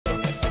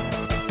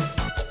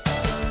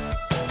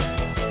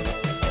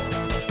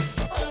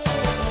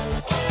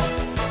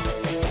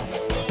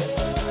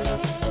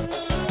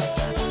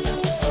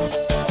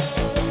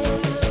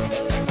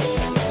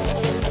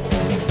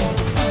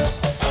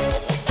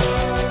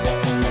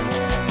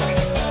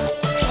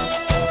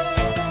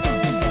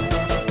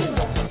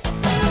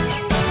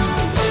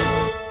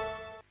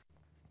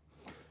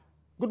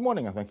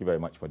morning, and thank you very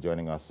much for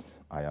joining us.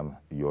 I am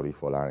Yori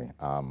Folari.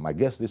 My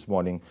guest this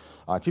morning,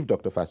 Chief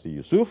Dr. Fasi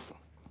Yusuf,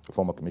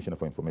 former Commissioner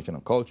for Information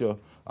and Culture.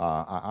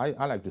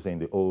 I like to say in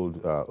the old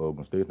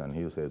Ogun State, and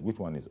he says, which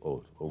one is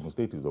old? Ogun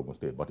State is Ogun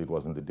State, but it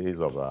was in the days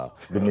of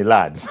the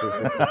Milads,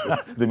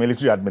 the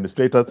military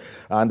administrators,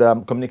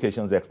 and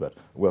communications expert.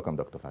 Welcome,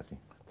 Dr. Fasi.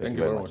 Thank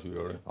you very much,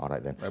 Yori. All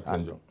right, then. My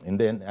pleasure. And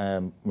then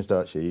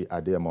Mr. Sheyi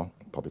Ademo,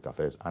 Public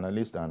Affairs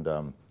Analyst,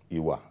 and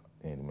Iwa,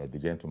 the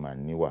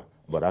gentleman Niwa.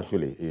 But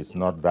actually, it's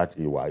not that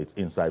Iwa, it's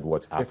Inside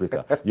Watch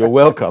Africa. You're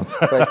welcome.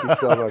 Thank you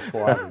so much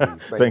for having me.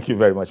 Thank you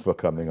very much for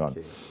coming on.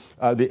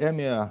 The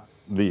Emir,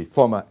 the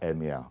former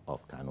Emir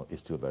of Kano, is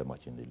still very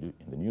much in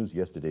the news.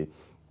 Yesterday,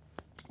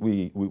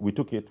 we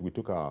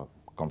took our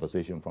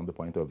conversation from the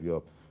point of view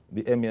of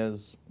the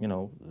Emir's,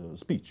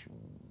 speech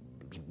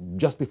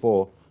just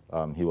before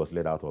he was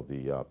led out of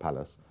the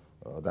palace.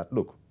 That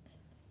look,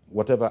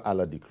 whatever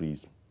Allah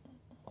decrees,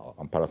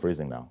 I'm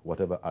paraphrasing now,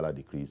 whatever Allah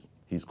decrees,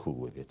 he's cool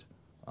with it.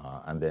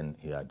 And then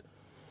he had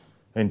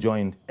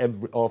enjoined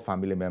all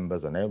family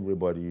members and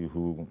everybody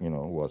who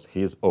was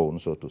his own,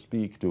 so to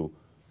speak, to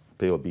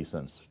pay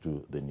obeisance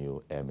to the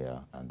new Emir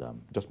and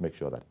just make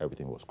sure that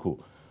everything was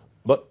cool.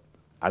 But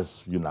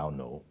as you now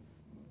know,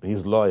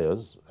 his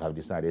lawyers have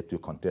decided to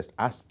contest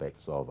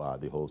aspects of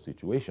the whole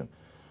situation.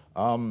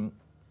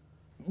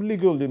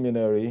 Legal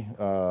luminary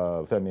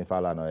Femi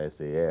Falana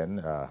SAN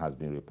has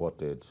been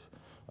reported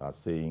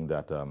saying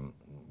that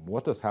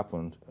what has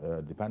happened,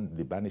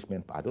 the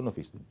banishment, I don't know if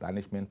it's the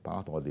banishment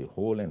part or the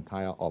whole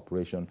entire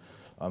operation,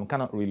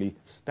 cannot really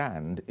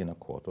stand in a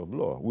court of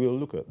law. We'll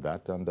look at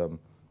that, and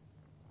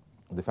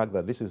the fact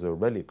that this is a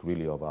relic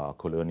really of our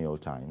colonial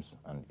times,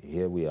 and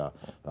here we are,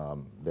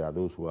 there are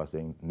those who are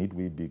saying, need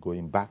we be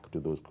going back to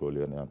those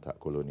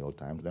colonial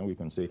times? Then we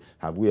can say,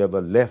 have we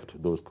ever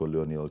left those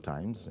colonial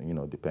times,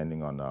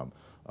 depending on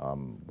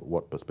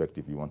what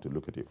perspective you want to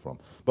look at it from.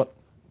 But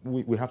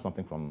we have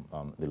something from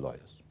the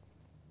lawyers.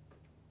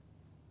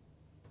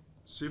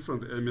 See, from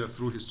the Emir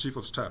through his chief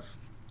of staff,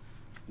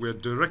 we are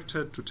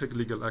directed to take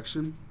legal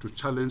action to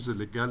challenge the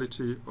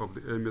legality of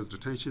the Emir's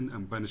detention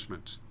and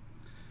banishment.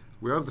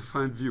 We have the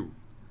firm view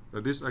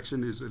that this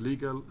action is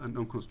illegal and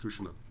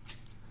unconstitutional.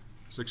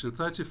 Section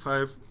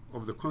 35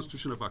 of the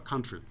Constitution of our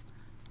country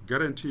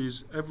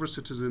guarantees every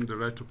citizen the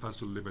right to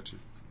personal liberty.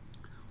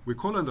 We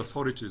call on the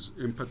authorities,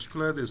 in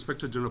particular the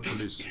Inspector General of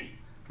Police,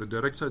 the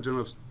Director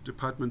General of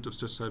Department of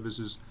State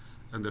Services,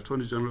 and the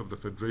Attorney General of the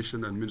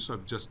Federation and Minister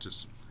of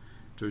Justice,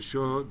 to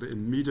ensure the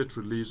immediate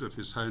release of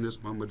His Highness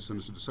Muhammad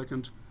Sanusi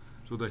II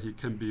so that he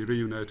can be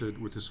reunited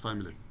with his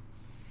family.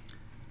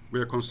 We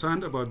are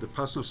concerned about the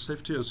personal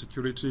safety and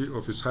security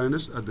of His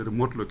Highness at the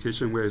remote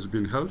location where he is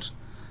being held,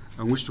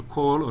 and wish to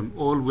call on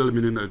all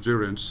well-meaning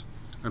Nigerians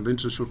and the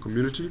international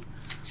community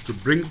to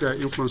bring their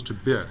influence to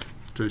bear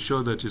to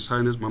ensure that His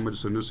Highness Muhammad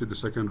Sanusi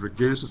II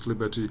regains his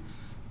liberty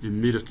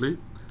immediately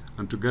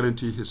and to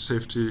guarantee his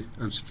safety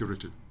and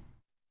security.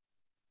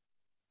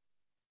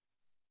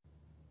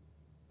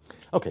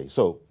 Okay,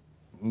 so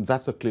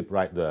that's a clip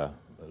right there,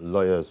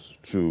 lawyers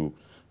to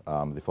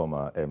the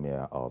former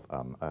Emir of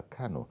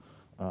Kano.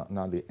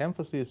 Now, the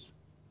emphasis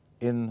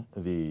in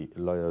the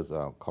lawyer's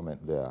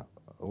comment there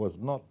was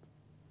not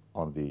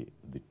on the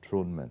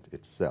dethronement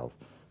itself,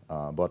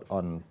 but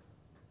on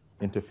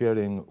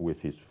interfering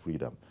with his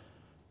freedom.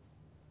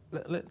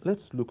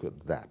 Let's look at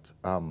that.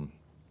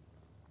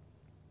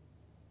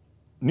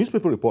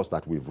 Newspaper reports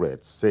that we've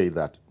read say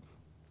that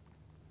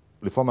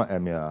the former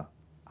Emir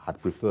had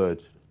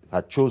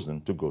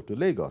chosen to go to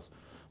Lagos,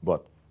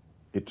 but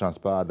it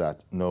transpired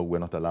that, no, we're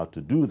not allowed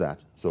to do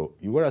that. So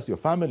whereas your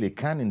family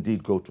can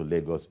indeed go to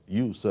Lagos,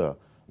 you, sir,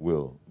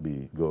 will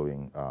be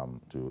going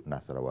to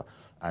Nasarawa.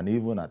 And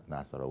even at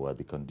Nasarawa,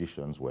 the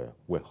conditions were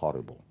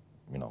horrible,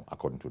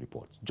 according to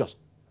reports, just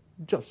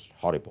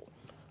horrible.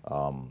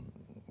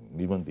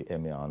 Even the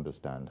Emir, I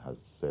understand,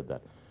 has said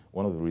that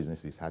one of the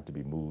reasons he's had to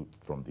be moved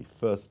from the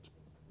first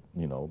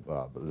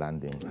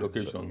landing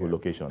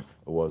location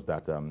was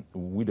that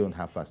we don't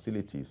have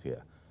facilities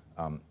here.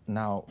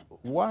 Now,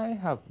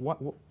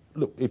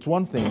 look, it's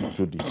one thing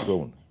to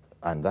dethrone,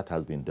 and that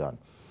has been done.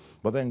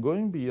 But then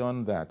going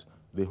beyond that,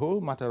 the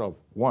whole matter of,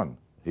 one,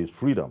 his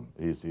freedom,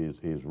 his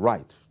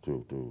right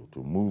to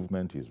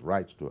movement, his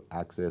right to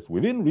access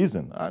within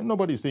reason.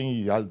 Nobody's saying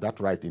he has that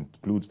right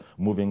includes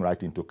moving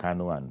right into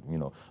Kano and,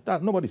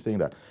 that nobody's saying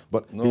that.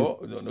 But no,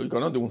 you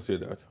cannot even say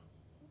that.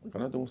 You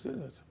cannot even say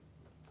that.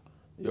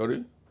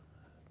 Yori,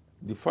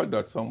 the fact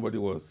that somebody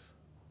was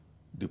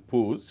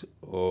deposed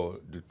or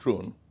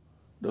dethroned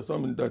does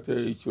not mean that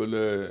he should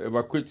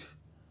evacuate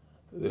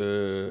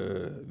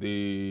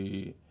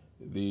the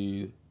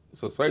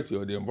society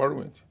or the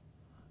environment.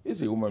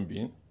 He's a human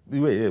being.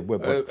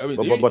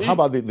 But how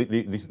about the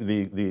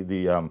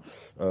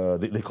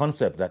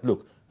concept that,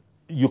 look,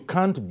 you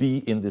can't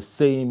be in the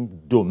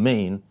same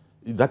domain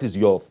that is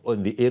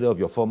in the area of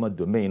your former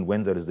domain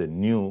when there is a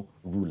new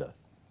ruler.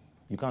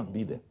 You can't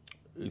be there.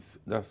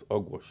 That's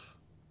hogwash.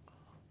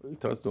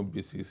 It has no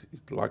basis.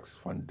 It lacks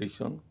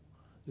foundation.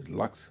 It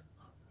lacks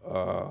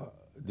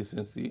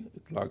decency.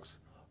 It lacks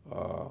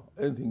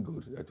anything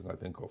good that you can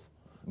think of.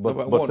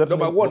 But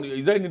Number one,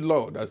 is there any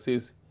law that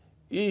says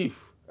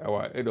if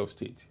our head of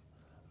state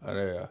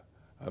and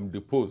I'm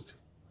deposed,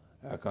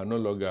 I can no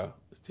longer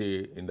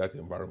stay in that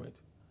environment?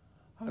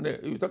 And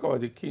you talk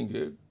about the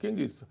king. King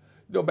is,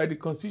 by the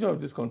constitution of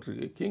this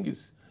country, a king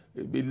is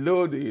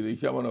below the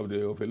chairman of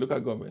a local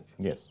government.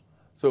 Yes.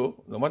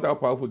 So no matter how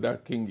powerful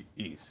that king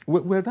is.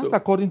 Well, that's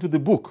according to the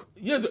book.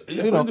 Yes,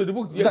 according to the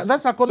book. Yes.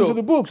 That's according to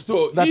the book.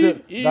 So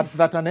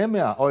that an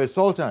emir or a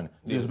sultan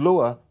is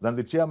lower than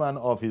the chairman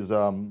of his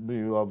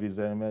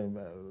emirate.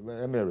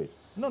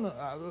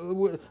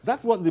 No.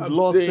 That's what the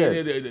law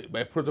says.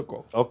 By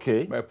protocol.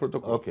 Okay. By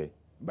protocol. Okay.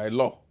 By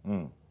law.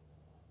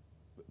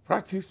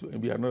 Practice may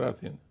be another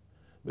thing.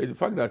 But the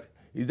fact that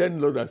is there any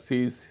law that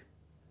says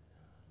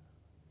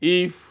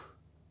if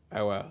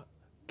our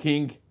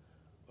king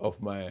of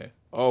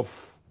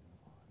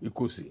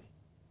Ikosi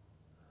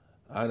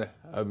and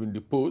I've been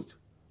deposed,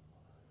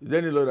 is there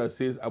any law that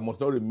says I must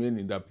not remain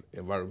in that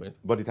environment?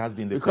 But it has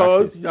been the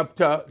practice.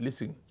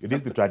 Because it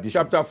is the tradition.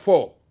 Chapter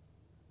 4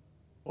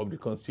 of the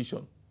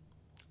Constitution,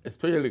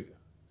 especially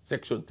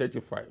Section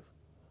 35,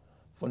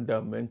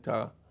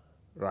 fundamental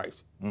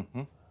rights.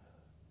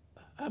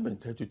 I'm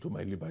entitled to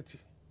my liberty.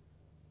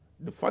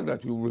 The fact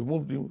that you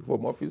removed him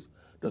from office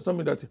does not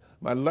mean that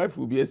my life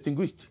will be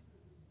extinguished.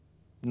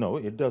 No,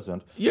 it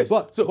doesn't. Yes.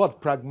 But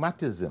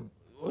pragmatism.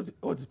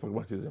 What is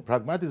pragmatism?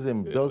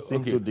 Pragmatism does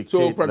seem to dictate.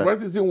 So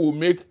pragmatism will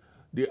make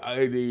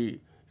the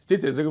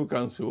State Executive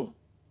Council,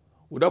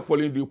 without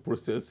following due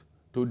process,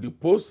 to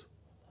depose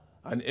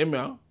an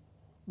emir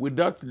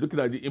without looking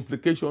at the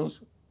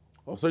implications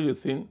of such a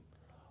thing,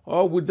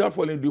 or without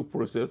following due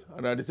process,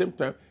 and at the same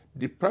time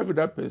deprive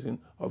that person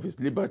of his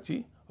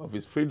liberty, of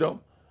his freedom,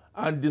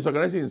 and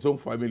disorganizing his own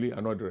family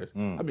and all the rest. I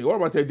mean, what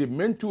about the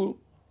mental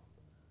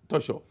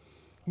torture?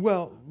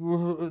 Well,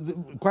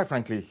 quite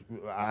frankly,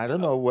 I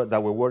don't know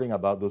that we're worrying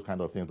about those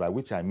kind of things, by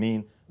which I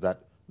mean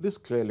that this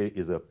clearly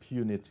is a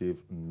punitive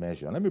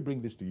measure. And let me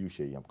bring this to you,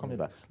 Sheyi. I'm coming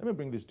back. Let me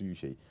bring this to you,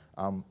 Sheyi.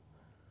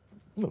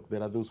 Look,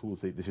 there are those who will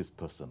say this is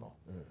personal.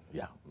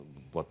 Yeah,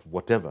 but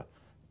whatever.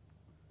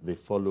 They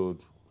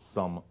followed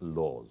some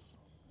laws.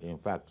 In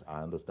fact,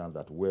 I understand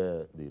that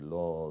where the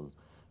laws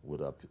would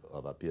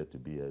have appeared to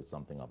be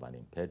something of an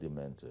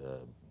impediment,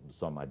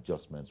 some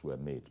adjustments were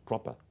made,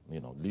 proper,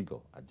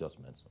 legal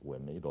adjustments were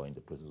made or in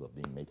the process of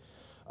being made.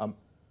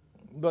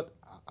 But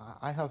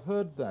I have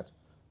heard that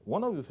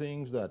one of the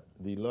things that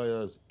the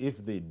lawyers,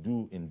 if they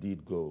do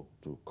indeed go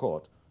to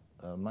court,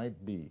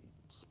 might be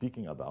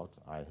speaking about,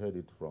 I heard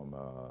it from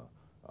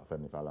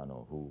Femi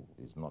Falana, who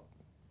is not,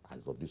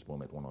 as of this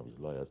moment, one of his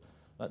lawyers,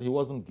 that he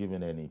wasn't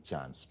given any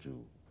chance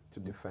to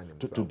defend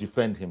himself. To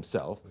defend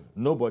himself.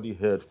 Nobody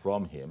heard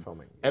from him.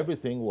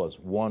 Everything was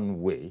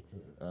one way.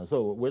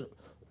 So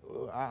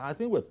I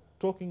think we're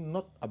talking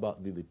not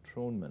about the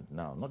dethronement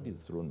now, not the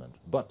dethronement,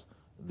 but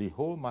the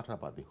whole matter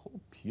about the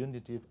whole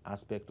punitive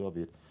aspect of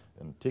it,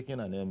 and taking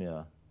an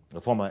emir,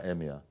 a former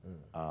emir,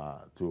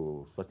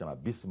 to such an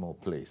abysmal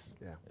place.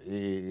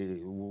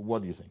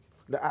 What do you think?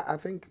 I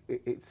think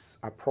it's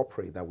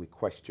appropriate that we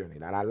question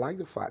it. And I like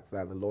the fact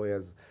that the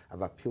lawyers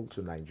have appealed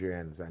to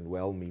Nigerians and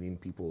well-meaning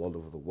people all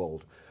over the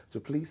world to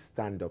please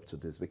stand up to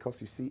this.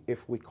 Because you see,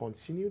 if we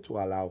continue to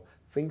allow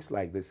things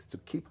like this to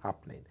keep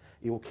happening,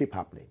 it will keep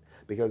happening.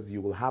 Because you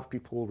will have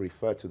people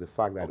refer to the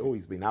fact that,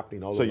 it's been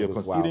happening all over the world. So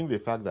you're conceding the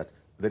fact that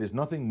there is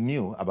nothing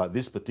new about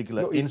this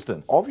particular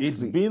instance.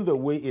 Obviously. It's been the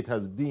way it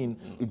has been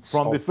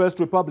from the First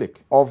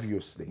Republic.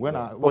 Obviously. When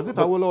was it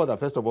Awolowo that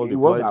first of all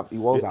deployed? It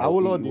was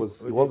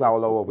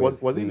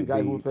Awolowo. Was he the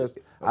guy who first?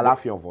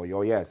 Alaafin of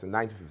Oyo, yes, in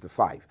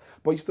 1955.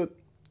 But it's the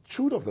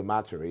truth of the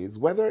matter is,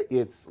 whether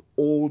it's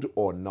old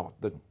or not,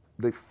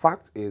 the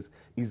fact is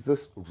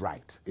this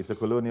right? It's a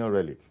colonial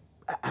relic.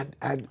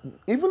 And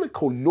even the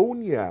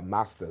colonial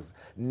masters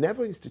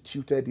never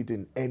instituted it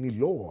in any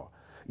law.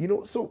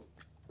 So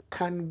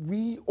can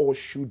we or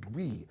should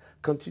we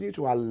continue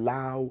to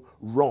allow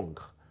wrong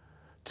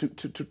to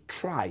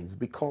thrive?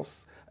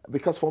 Because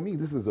for me,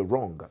 this is a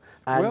wrong.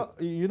 And well,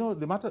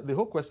 the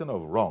whole question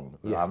of wrong,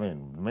 I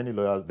mean, many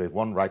lawyers, there's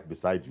one right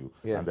beside you,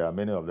 and there are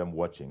many of them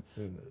watching.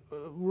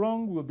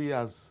 Wrong will be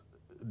as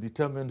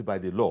determined by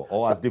the law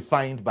or as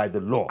defined by the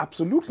law.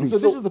 Absolutely. So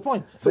this is the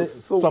point. So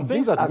some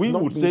things that we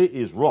would say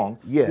is wrong,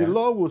 the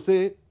law will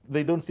say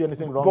they don't see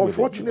anything wrong with it.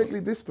 But unfortunately,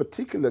 this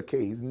particular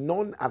case,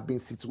 none have been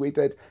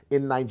situated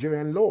in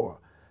Nigerian law.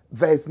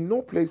 There's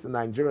no place in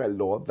Nigerian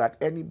law that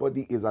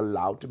anybody is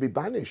allowed to be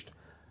banished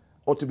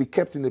or to be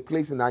kept in a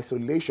place in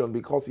isolation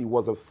because he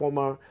was a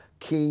former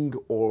king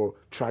or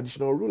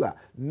traditional ruler.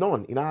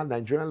 None in our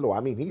Nigerian law. I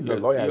mean, he's a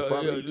lawyer.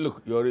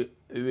 Look,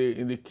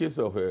 in the case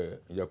of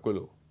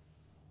Yakolo.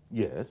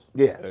 Yes.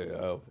 Yes.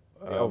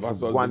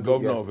 Versus the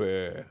governor of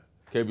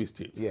Kebbi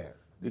State. Yes.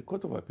 The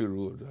Court of Appeal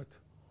ruled that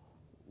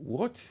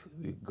what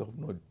the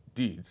governor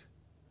did,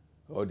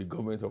 or the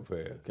government of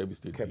Kebbi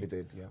State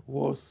did,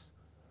 was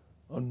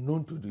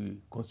unknown to the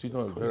Constitution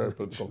of the Federal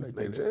Republic of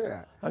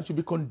Nigeria and should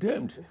be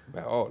condemned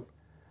by all.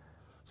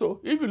 So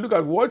if you look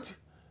at what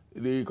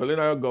the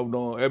colonial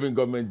governor, Emir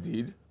government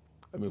did,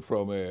 I mean,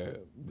 from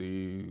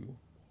the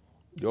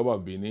Oba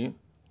of Benin,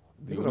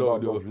 the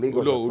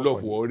Ulo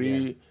of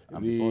Wari,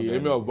 the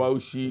Emir of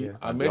Bauchi,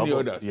 and many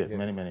others. Yes,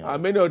 many and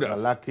many others.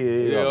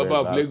 Malaki, the Oba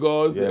of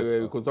Lagos, yes.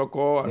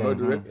 Kosoko, and all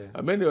the rest,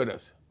 and many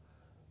others.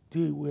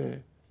 They were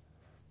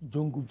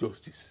jungle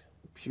justice.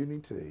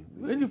 Punitive.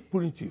 Very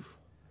punitive.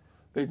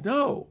 But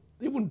now,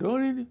 even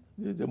during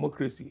the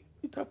democracy,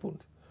 it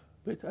happened.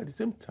 But at the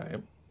same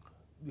time,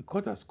 the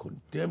court has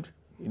condemned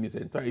in its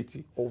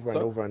entirety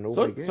Over and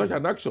over again. Such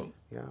an action.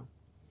 Yeah.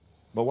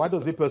 But why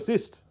does it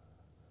persist?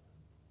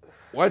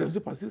 Why does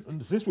it persist?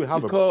 Since we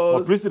have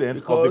a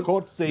precedent of the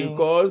court saying...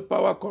 Because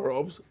power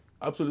corrupts,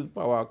 absolute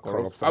power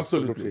corrupts,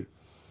 absolutely. Absolutely.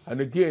 And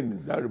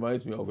again, that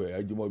reminds me of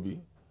Ajimobi,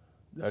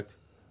 that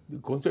the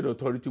constitutional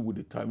authority will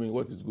determine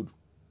what is good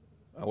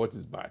and what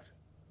is bad.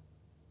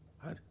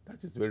 And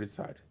that is very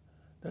sad,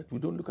 that we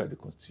don't look at the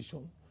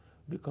Constitution.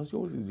 The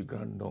Constitution is the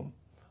grand norm.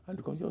 And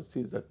the Constitution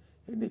says that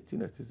anything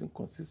that is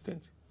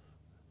inconsistent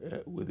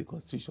with the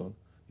Constitution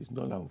is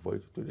null and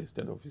void to the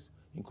extent of its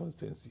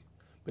inconsistency.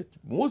 But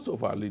most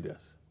of our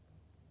leaders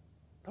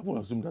haven't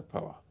assumed that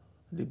power.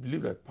 They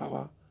believe that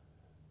power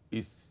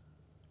is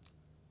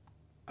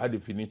ad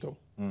infinitum.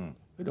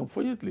 But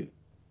unfortunately,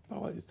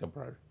 power is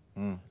temporary.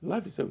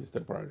 Life itself is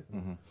temporary.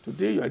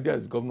 Today you are there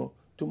as governor,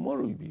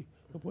 tomorrow you'll be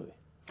nobody.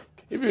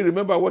 If you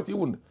remember what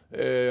even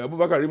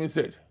Abubakar Rimi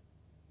said,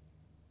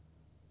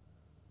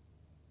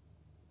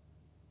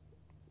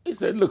 he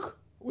said, look,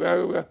 we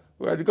are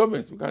the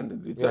government. We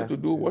can decide to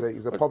do what...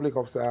 He's a public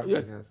officer.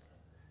 Yes.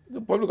 It's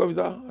a public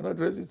officer, an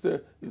address,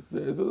 it's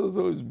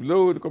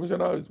below the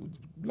commissioner, it's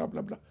blah,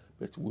 blah, blah.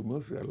 But we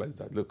must realize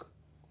that, look,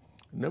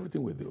 in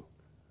everything we do,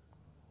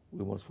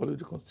 we must follow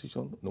the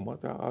Constitution, no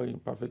matter how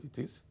imperfect it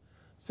is.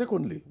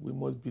 Secondly, we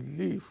must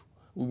believe,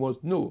 we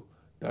must know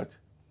that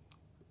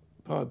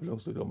power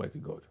belongs to the Almighty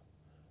God.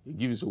 He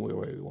gives it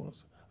wherever he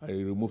wants, and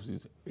he removes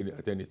it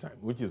at any time.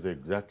 Which is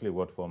exactly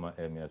what former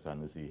Emir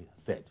Sanusi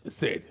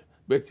said.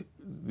 But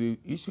the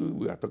issue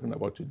we are talking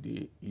about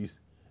today is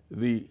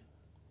the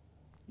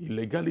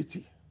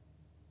illegality,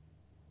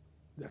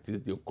 that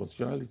is the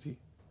constitutionality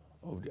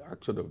of the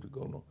action of the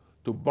governor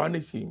to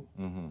banish him.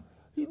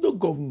 No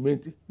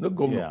government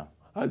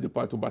has the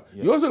power to ban.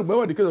 You also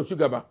remember the case of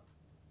Shugaba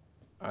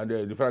and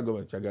the federal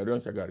government,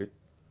 Shagari,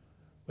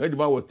 when the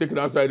man was taken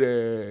outside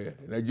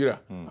Nigeria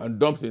and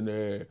dumped in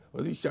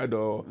was it Chad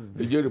or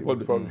the Nigeria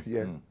Republic?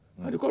 And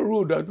the court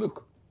ruled that,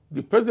 look,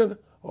 the president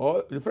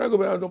or the federal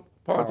government has no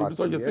power to do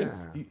such a thing.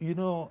 You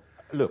know,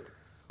 look,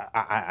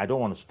 I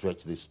don't want to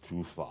stretch this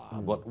too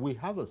far, but we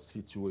have a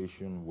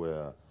situation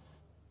where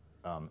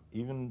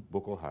even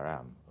Boko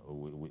Haram,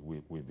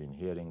 we've been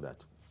hearing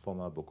that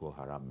former Boko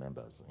Haram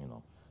members, you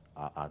know,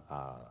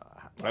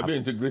 are being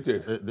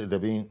integrated. They're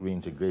being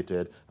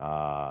reintegrated.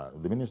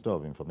 The Minister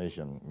of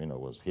Information, you know,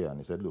 was here and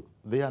he said, look,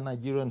 they are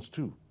Nigerians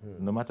too,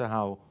 no matter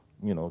how,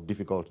 you know,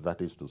 difficult that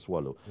is to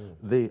swallow.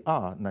 They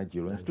are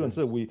Nigerians too, and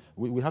so we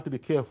have to be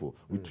careful.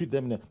 We treat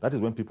them, that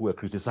is when people were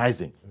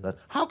criticizing that,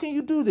 how can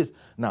you do this?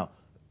 Now,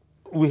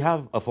 we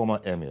have a former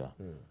emir.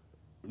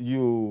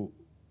 You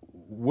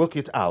work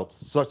it out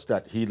such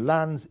that he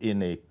lands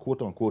in a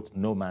quote-unquote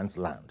no man's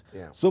land.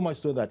 So much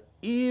so that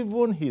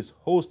even his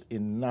host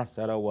in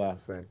Nasarawa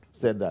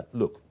said that,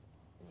 look,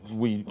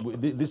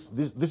 this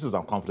is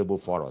uncomfortable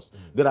for us.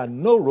 There are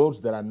no roads,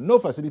 there are no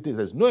facilities,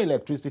 there's no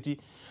electricity.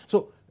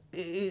 So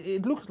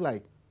it looks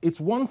like it's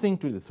one thing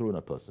to dethrone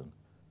a person.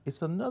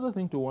 It's another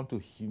thing to want to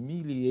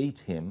humiliate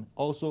him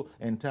also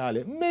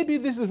entirely. Maybe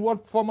this is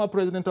what former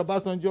President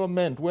Obasanjo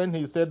meant when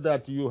he said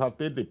that you have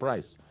paid the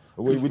price.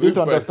 We didn't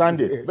understand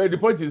it. But the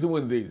point is,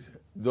 even this,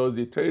 does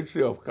the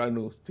territory of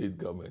Kano state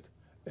government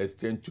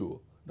extend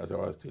to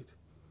Nasarawa state?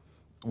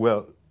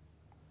 Well,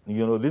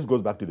 you know, this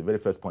goes back to the very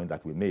first point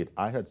that we made.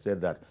 I had said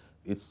that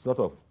it's sort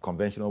of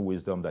conventional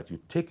wisdom that you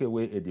take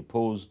away a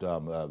deposed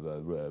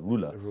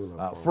ruler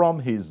from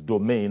his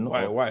domain.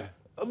 Why?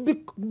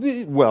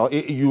 Well,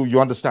 you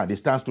understand. It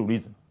stands to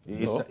reason.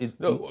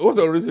 No, what's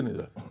the reason is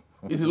that?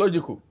 It's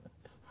illogical.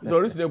 It's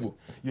unreasonable.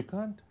 You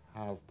can't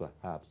have,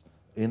 perhaps,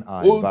 in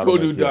our Who environment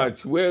told you here,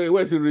 that?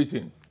 Where is it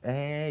written?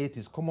 It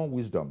is common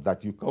wisdom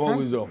that you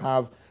can't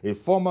have a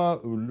former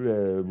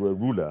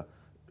ruler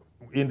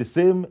in the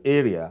same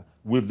area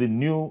with the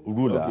new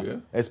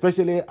ruler,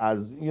 especially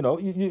as, you know,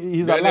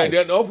 he's alive.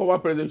 Then all former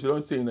presidents should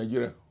not stay in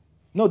Nigeria.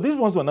 No, these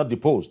ones were not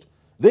deposed.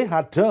 They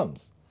had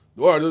terms.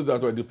 What are those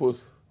that were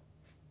deposed?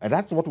 And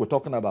that's what we're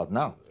talking about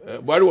now.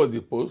 Buhari was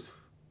deposed.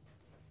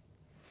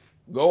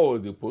 Gowon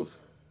was deposed.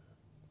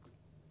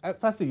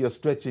 Firstly, you're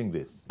stretching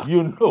this.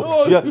 You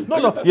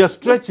know. You're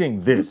stretching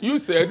this. You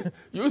said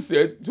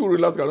two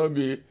rulers cannot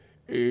be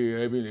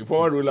a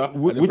former ruler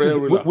and a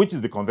present ruler. Which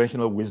is the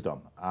conventional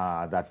wisdom.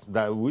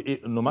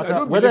 No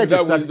matter whether it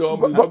is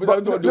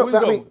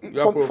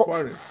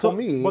for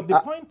me, but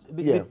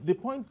the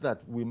point that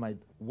we might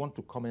want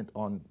to comment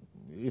on,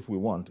 if we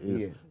want,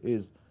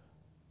 is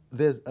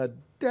there's a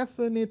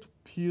definite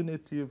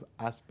punitive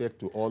aspect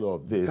to all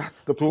of this.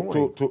 That's the point.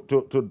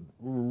 To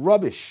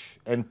rubbish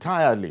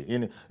entirely.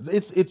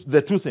 It's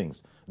the two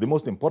things. The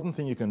most important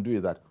thing you can do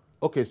is that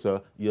okay,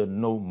 sir, you're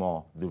no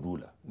more the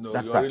ruler. No,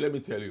 That's fact. let me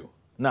tell you.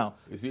 Now,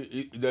 You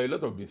see, there are a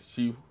lot of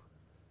mischief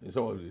in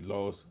some of the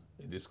laws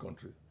in this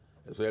country,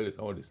 especially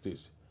some of the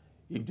states.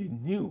 If they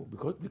knew,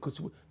 because the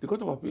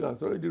Court of Appeal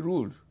has already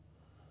ruled.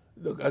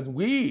 Look,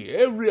 and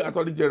every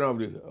Attorney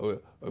General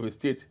of a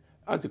state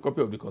has a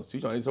copy of the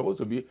Constitution, and it's supposed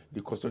to be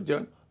the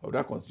custodian of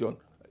that Constitution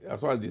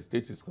as far as the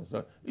state is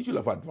concerned. He should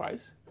have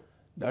advised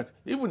that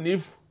even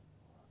if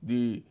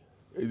the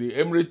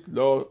emirate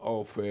law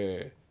of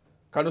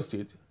Kano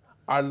State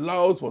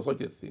allows for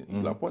such a thing, he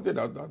should have pointed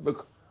out that,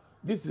 look,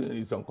 this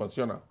is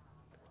unconstitutional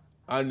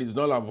and is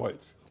null and void.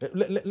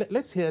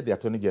 let's hear the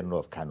Attorney General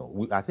of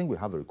Kano. I think we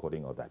have a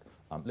recording of that.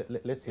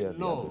 Let's hear.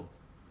 No.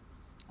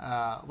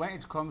 When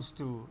it comes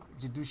to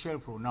judicial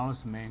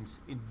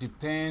pronouncements, it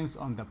depends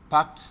on the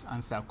facts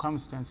and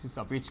circumstances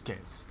of each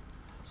case.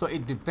 So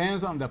it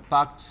depends on the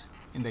facts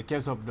in the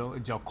case of the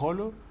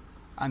Jakolo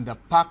and the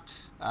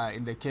facts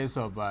in the case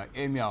of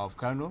Emir of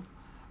Kano,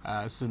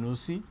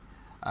 Sanusi.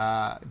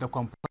 The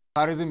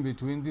comparison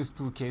between these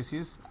two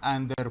cases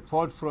and the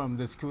report from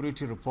the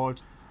security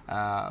report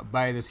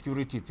by the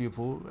security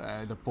people,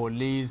 the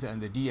police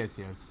and the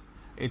DSS.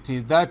 It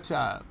is that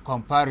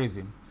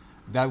comparison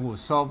that will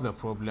solve the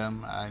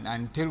problem, and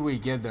until we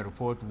get the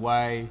report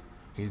why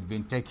he's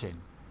been taken,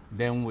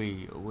 then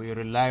we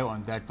rely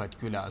on that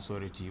particular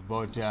authority.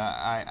 But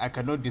I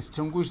cannot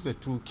distinguish the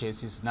two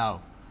cases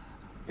now.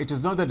 It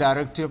is not the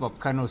directive of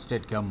Kano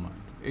State government.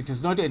 It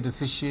is not a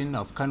decision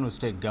of Kano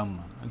State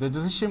government. The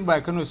decision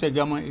by Kano State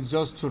government is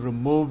just to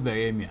remove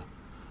the emir.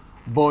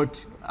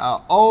 But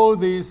all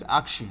these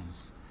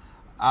actions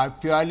are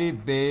purely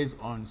based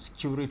on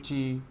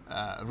security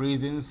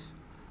reasons.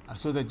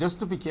 So the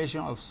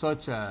justification of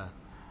such a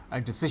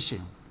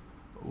decision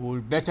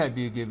will better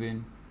be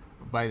given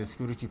by the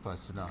security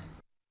personnel.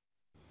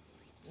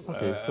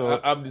 Okay, so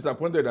I'm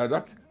disappointed at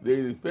that.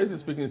 The person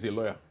speaking is a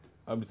lawyer.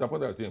 I'm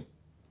disappointed at him.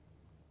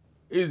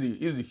 He's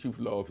the chief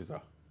law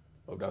officer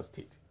of that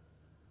state.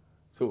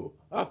 So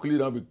how could he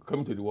now be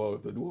coming to the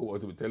world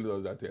to be telling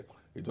us that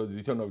it was the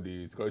decision of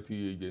the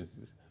security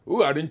agencies?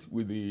 Who arranged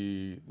with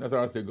the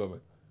Nasarawa state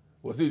government?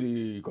 Was he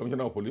the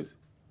commissioner of police?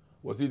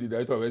 Was he the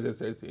director of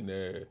SSS in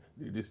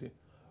this thing?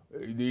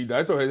 The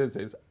director of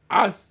SSS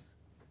asked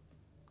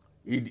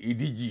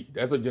EDG,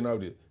 Director General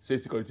of the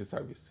State Security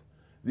Service.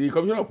 The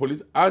commissioner of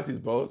police asked his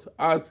boss,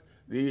 asked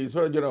the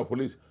Inspector General of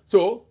Police.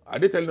 So are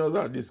they telling us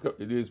that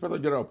the Inspector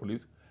General of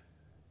Police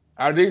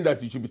arranged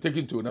that it should be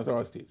taken to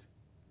Nasarawa State?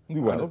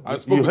 Well,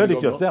 you heard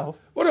it yourself.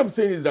 What I'm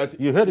saying is that...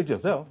 You heard it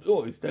yourself.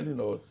 No, it's telling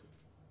us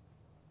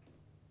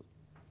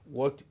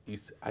what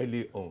is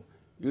highly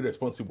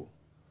irresponsible.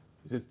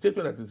 It's a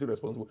statement that is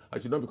irresponsible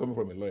and should not be coming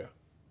from a lawyer.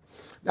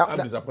 Now, I'm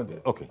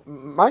disappointed. Okay.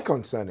 My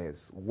concern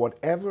is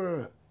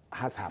whatever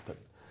has happened.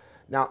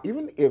 Now,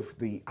 even if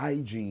the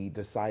IG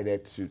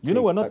decided to... You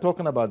know, we're not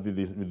talking about the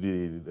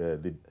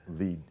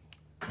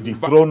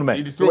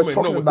dethronement. We're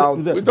talking about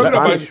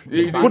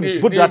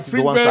put that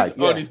to one side.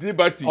 On his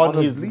liberty. On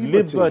his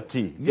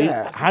liberty.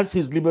 Yes. Has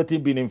his liberty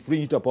been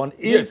infringed upon?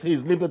 Is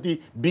his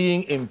liberty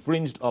being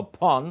infringed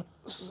upon?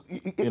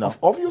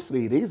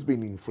 Obviously, it is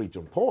being infringed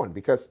upon,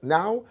 because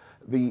now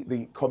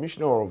the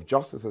Commissioner of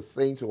Justice is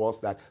saying to us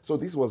that, so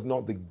this was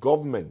not the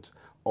government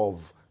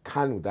of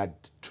Kano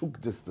that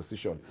took this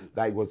decision,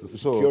 that it was the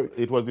security.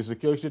 So it was the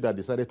security that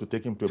decided to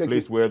take him to a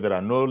place where there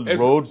are no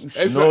roads,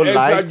 no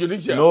light,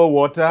 no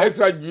water.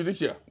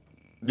 Extrajudicial.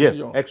 Yes,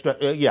 extra,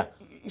 yeah.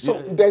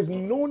 So there's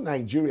no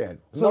Nigerian,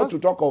 not to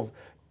talk of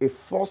a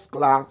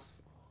first-class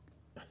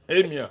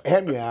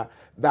emir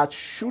that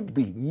should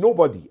be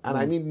nobody, and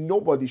I mean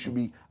nobody should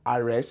be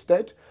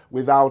arrested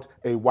without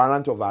a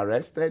warrant of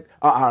arrest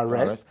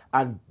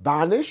and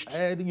banished.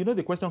 And you know,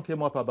 the question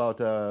came up about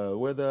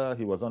whether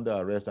he was under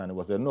arrest, and it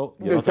was no,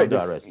 you're not under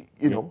arrest.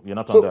 You're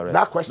not under arrest.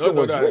 That question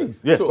was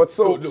raised. Yes.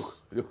 So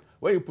look,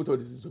 when you put all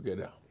this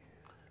together,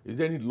 is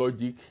there any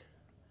logic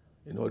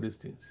in all these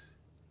things?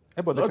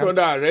 But not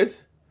under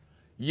arrest,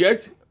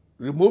 yet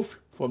removed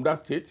from that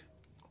state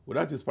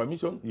without his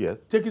permission.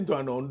 Yes. Taken to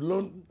an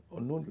unknown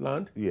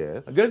land.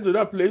 Yes. And get to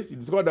that place, you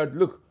discover that,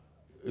 look,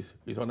 it's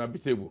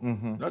unhabitable.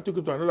 Now took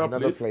him to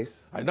another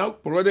place. I now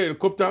provided a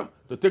helicopter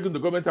to take him to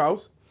the government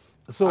house.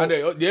 So, and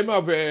the Emir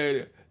of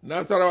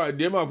Nasarawa,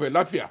 the Emir of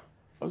Lafia,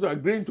 also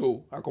agreeing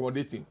to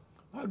accommodate him.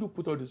 How do you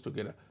put all this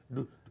together?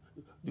 Do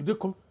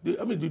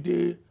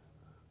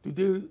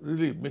they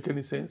really make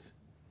any sense?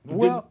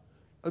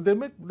 They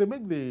make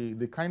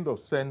the kind of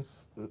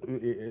sense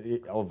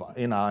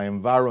in our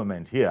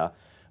environment here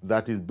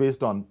that is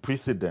based on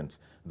precedent.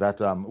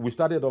 That we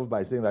started off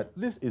by saying that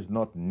this is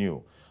not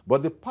new,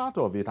 but the part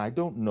of it I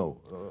don't know.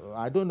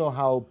 I don't know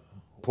how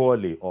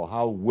poorly or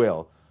how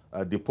well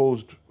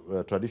deposed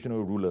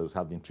traditional rulers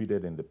have been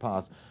treated in the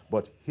past.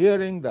 But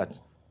hearing that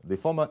the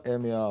former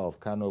emir of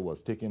Kano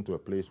was taken to a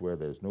place where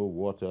there's no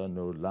water,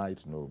 no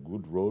light, no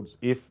good roads,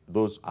 if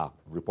those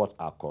reports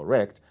are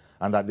correct,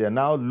 and that they're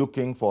now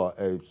looking for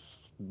a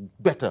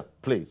better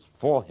place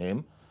for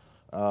him.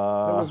 It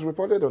was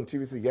reported on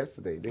TVC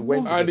yesterday. They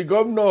went and the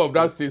governor of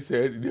that state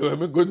said they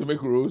were going to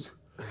make roads.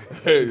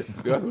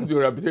 They are going to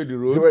rehabilitate the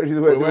road. They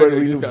were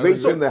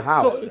renovating the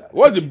house.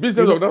 What's the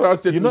business of Nasarawa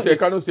State with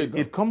Kano State?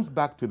 It comes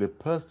back to the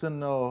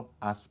personal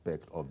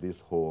aspect of this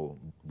whole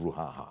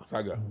brouhaha.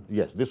 Saga.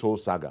 Yes, this whole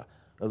saga.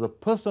 There's a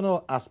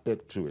personal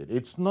aspect to it.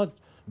 It's not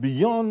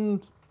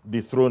beyond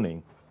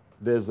dethroning.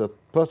 There's a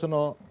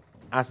personal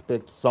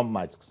aspect, some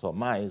might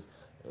surmise,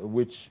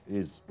 which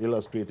is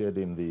illustrated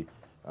in the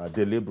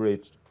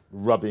deliberate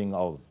rubbing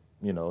of,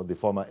 the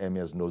former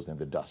emir's nose in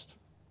the dust.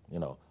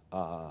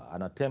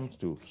 An attempt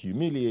to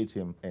humiliate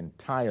him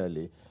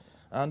entirely.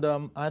 And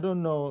I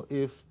don't know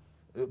if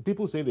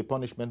people say the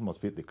punishment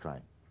must fit the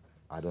crime.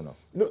 I don't know.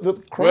 No, the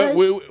crime.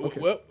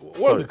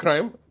 What's the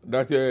crime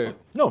that?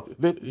 No,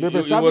 they've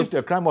established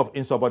a crime of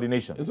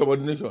insubordination.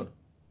 Insubordination.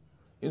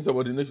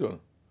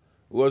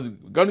 Was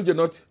Ganduje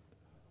not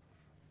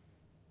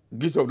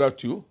guilty of that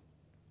too?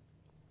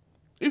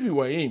 If you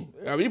were him,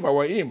 if I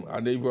were him,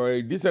 and if you were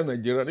a decent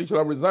Nigerian, he should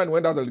have resigned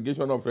when that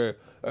allegation of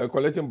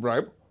collecting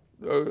bribe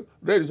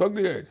read his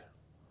ugly head.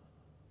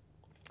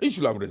 He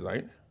should have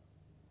resigned.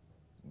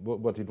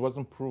 But it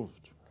wasn't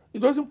proved.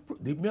 It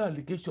wasn't the mere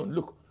allegation.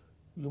 Look,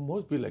 you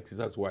must be like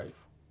Caesar's wife.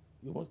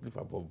 You must live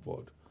above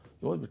board.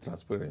 You must be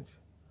transparent.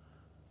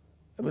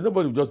 I mean,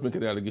 nobody will just make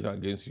an allegation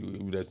against you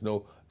if there's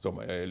no some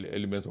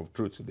elements of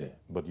truth there.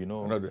 But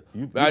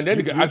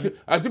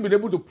has he been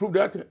able to prove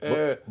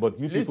that? But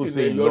you people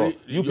say in law,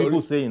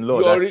 people say in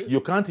law that you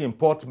can't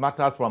import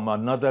matters from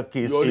another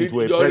case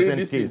into a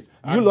present case.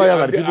 You lawyers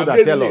are the people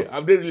that tell us.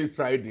 Have they really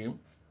tried him?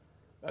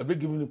 Have they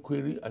given him a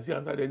query? Has he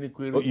answered any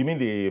query? Oh, you mean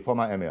the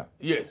former emir?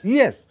 Yes.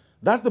 Yes,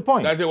 that's the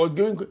point. That he was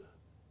giving.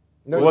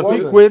 No, was he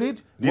queried?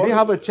 Did he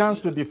have a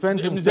chance to defend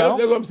himself?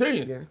 That's what I'm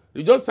saying. Yeah.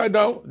 He just sat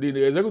down,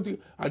 the executive,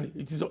 and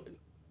it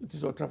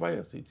is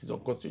ultra-vires, it is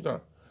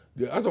unconstitutional.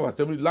 The House of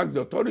Assembly lacks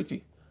the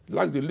authority,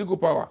 lacks the legal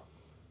power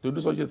to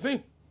do such a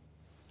thing.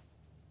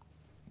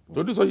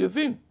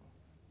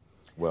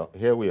 Well,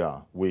 here we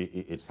are.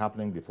 It's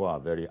happening before our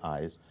very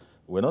eyes.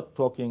 We're not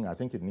talking, I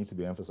think it needs to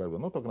be emphasized, we're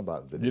not talking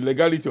about the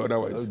legality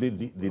otherwise. The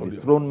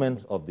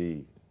dethronement of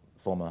the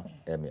former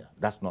emir.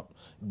 That's not.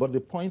 But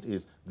the point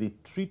is the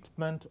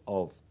treatment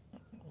of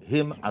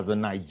him as a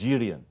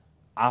Nigerian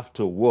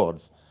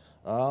afterwards.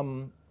 I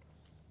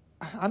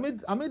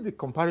made the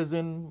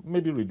comparison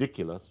maybe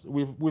ridiculous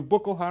with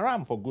Boko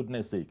Haram, for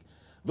goodness sake.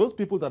 Those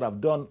people that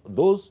have done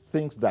those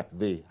things that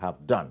they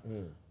have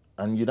done.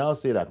 And you now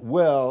say that,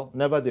 well,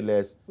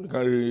 nevertheless, we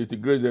can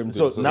integrate them.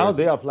 So now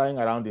they are flying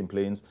around in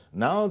planes.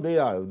 Now they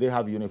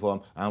have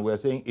uniform, and we're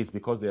saying it's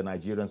because they're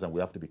Nigerians, and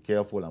we have to be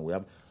careful, and we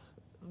have.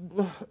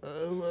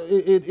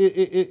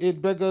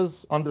 It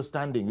beggars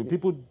understanding.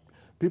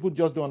 People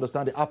just don't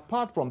understand it.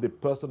 Apart from the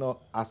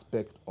personal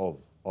aspect of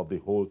the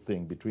whole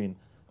thing between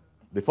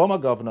the former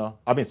governor,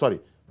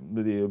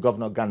 the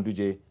Governor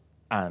Ganduje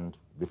and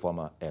the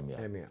former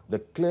emir.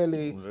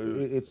 Clearly,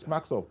 it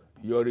smacks of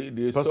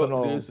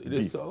personal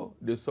beef.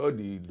 They saw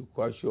the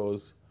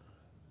loquacious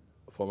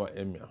former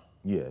emir,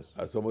 yes,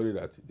 as somebody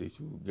that they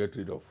should get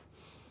rid of,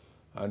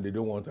 and they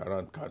don't want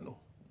around Kano.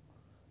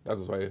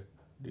 That's why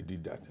they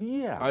did that.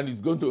 Yeah. And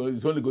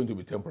it's only going to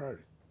be temporary.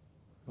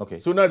 Okay.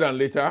 Sooner than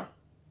later,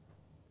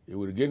 he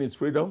will regain his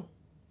freedom,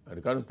 and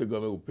the Kano State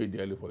government will pay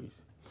dearly for it.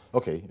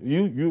 Okay.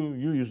 You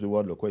use the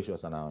word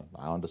loquacious, and I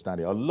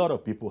understand it. A lot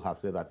of people have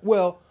said that,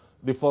 well,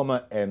 the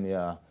former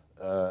emir,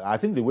 I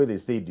think the way they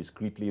say it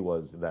discreetly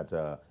was that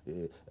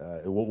it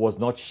was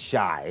not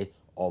shy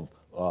of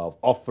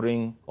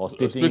offering or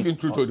stating... Speaking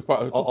truth to the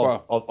power.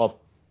 Of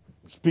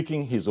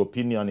speaking his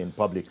opinion in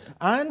public.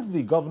 And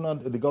the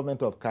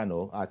government of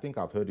Kano, I think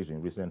I've heard it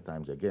in recent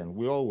times again,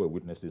 we all were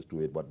witnesses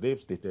to it, but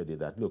they've stated it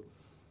that, look,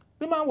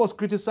 the man was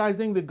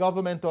criticizing the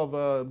government of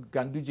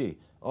Ganduje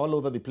all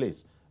over the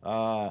place.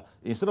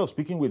 Instead of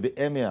speaking with the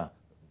emir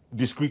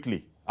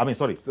discreetly,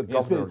 speaking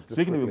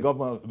with the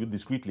governor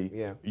discreetly,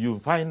 yeah, you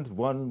find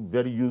one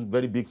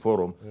very big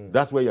forum.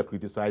 That's where you're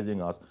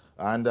criticizing us.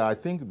 And I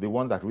think the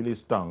one that really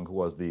stung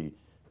was the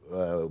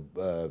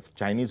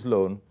Chinese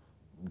loan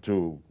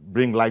to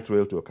bring light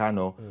rail to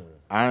Kano,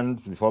 and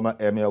the former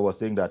emir was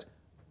saying that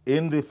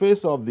in the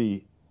face of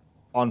the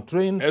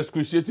untrained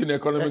excruciating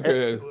economic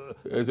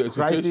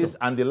crisis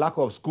and the lack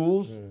of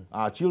schools,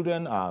 our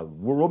children are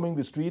roaming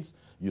the streets.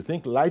 You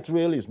think light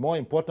rail is more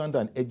important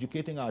than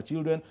educating our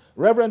children?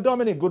 Reverend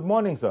Dominic, good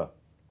morning, sir.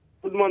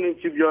 Good morning,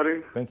 Chief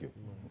Yori. Thank you.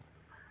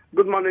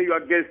 Good morning,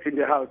 your guest in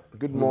the house.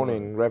 Good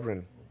morning,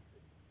 Reverend.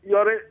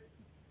 Yori,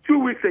 2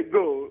 weeks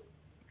ago,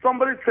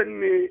 somebody sent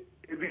me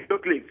a video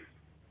clip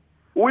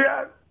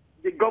where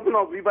the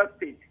governor of River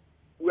State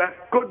were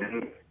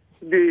scolding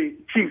the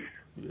chiefs,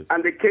 yes,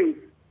 and the kings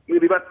in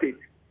River State.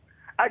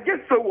 I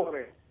get so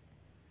worried.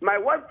 My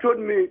wife told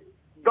me,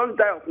 don't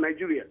die of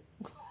Nigeria.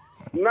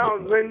 Now,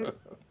 when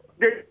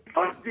they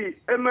found the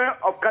emir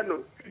of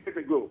Kano 2 years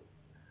ago,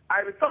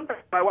 I returned to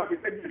my wife and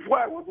said, this is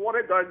why I was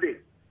worried all day.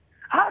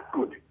 How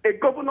could a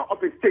governor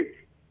of a state,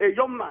 a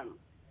young man,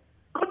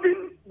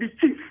 scolding the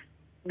chiefs,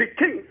 the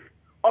kings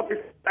of a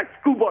like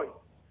schoolboy?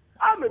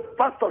 I'm a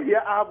pastor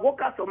here. I have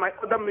workers on my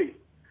other mates.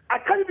 I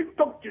can't even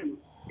talk to,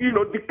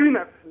 the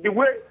cleaners the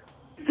way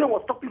He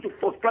was talking to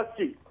first-class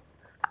chiefs.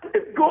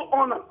 It go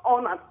on and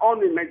on and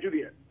on in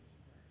Nigeria.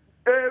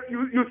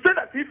 You say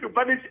that if you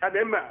banish an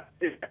emir,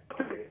 it's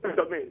a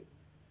domain.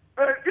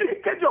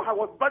 Ikejo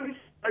was banished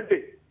that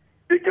day.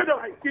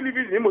 Ikejo is still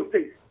living in Imo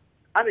State,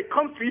 and it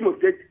comes to Imo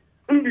State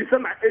in the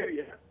same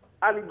area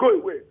and go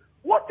away.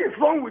 What is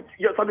wrong with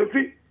your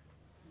Sanusi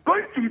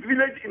going to his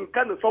village in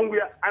Kano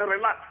somewhere and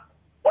relax?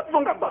 What's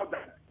wrong about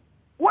that?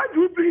 Why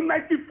do we bring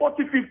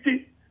 1940,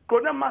 50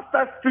 colonial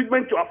masters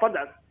treatment to our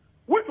fathers,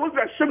 which was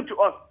a shame to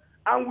us,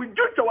 and we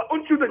do it to our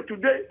own children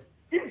today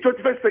in the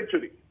 21st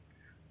century?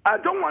 I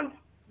don't want,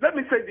 let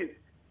me say this,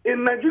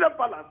 in Nigeria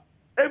Palace,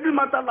 every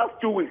matter lasts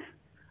 2 weeks.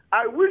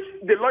 I wish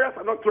the lawyers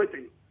are not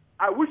threatening.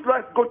 I wish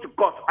lawyers go to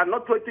court and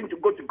not threatening to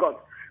go to court,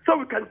 so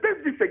we can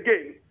take this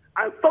again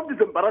and stop this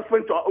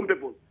embarrassment to our own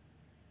people.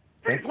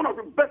 This is one of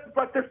the best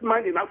practice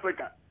minds in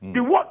Africa.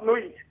 The world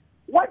knows it.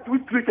 Why do we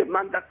treat a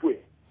man that way?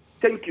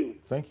 Thank you.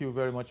 Thank you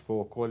very much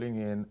for calling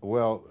in.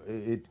 Well,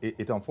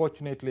 it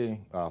unfortunately,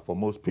 for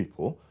most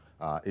people,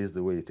 is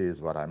the way it is.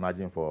 But I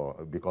imagine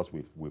because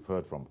we've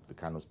heard from the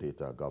Kano State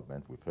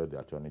government, we've heard the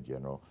Attorney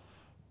General,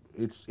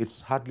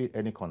 it's hardly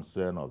any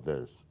concern of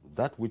theirs.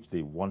 That which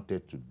they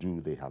wanted to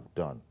do, they have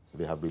done.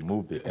 They have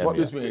removed the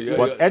emir.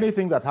 But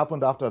anything that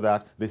happened after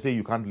that, they say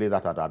you can't lay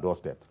that at our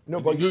doorstep. No,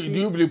 but do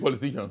you believe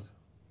politicians?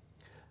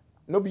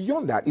 No,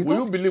 beyond that.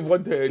 Will you believe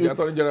what the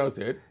Attorney General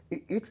said?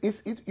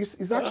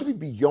 It's actually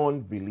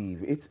beyond belief.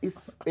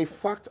 It's a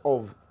fact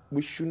of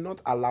we should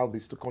not allow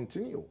this to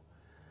continue.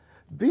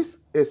 This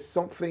is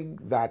something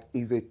that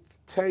is a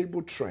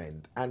terrible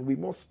trend, and we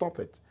must stop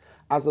it.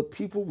 As a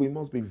people, we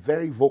must be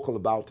very vocal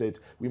about it.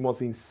 We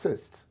must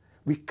insist.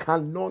 We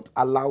cannot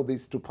allow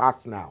this to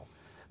pass now.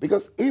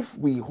 Because if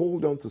we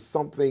hold on to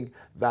something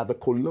that the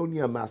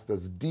colonial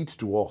masters did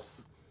to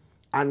us,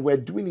 and we're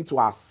doing it to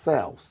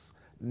ourselves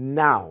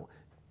now,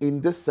 in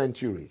this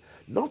century,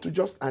 not to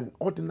just an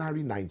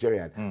ordinary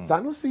Nigerian.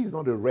 Sanusi is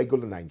not a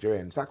regular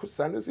Nigerian.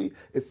 Sanusi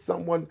is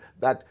someone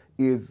that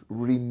is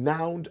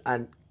renowned,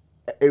 and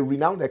a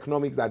renowned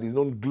economics that is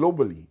known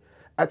globally.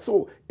 And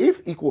so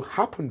if it could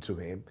happen to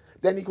him,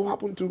 then it could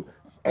happen to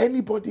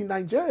anybody in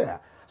Nigeria.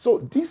 So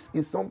this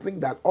is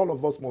something that all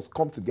of us must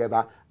come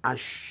together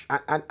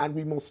and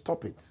we must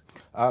stop it.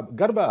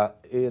 Garba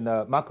in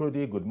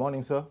Makurdi, good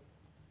morning, sir.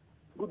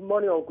 Good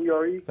morning, Uncle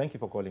Yori. Thank you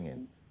for calling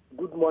in.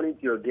 Good morning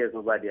to your guests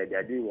over there. They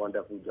are doing a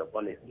wonderful job,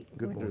 honestly.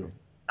 Good morning.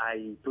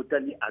 I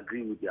totally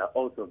agree with their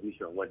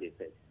observation, what they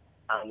said,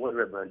 and what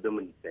Reverend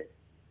Dominic said.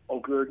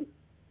 Uncle Yori,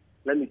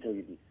 let me tell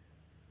you this.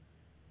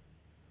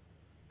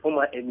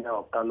 Former Emir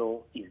of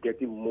Kano is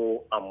getting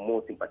more and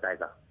more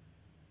sympathizer.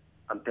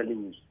 I'm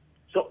telling you.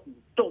 So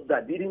those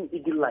that didn't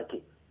like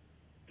him,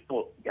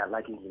 so they are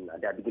liking him now.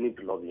 They are beginning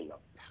to love him now.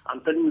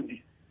 I'm telling you this.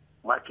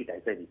 Mark it,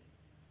 I said it.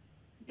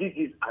 This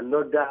is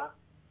another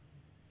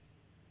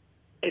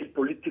a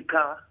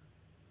political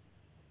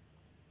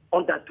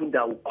undertone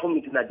that will come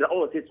into Nigeria. I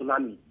want to say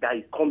tsunami that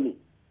is coming.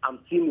 I'm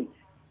seeing it.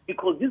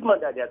 Because this man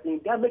that they are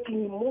saying, they are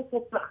making him more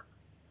popular.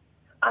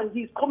 And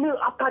he's coming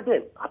after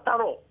them,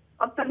 after all.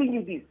 I'm telling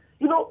you this.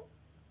 You know,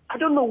 I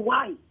don't know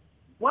why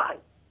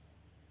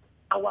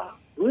our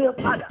royal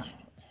father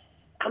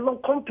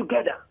cannot come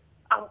together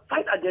and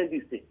fight against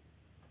this thing.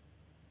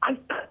 I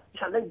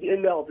challenge the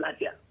Emir of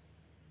Latvia.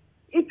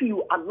 If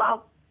you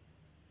allow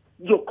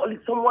your colleague,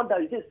 someone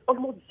that is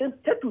almost the same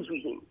status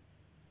with him,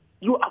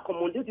 you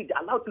accommodate it,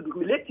 allowed to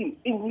humiliate him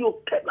in your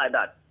case like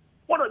that,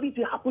 what of it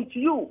will happen to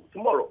you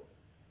tomorrow?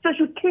 So you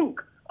should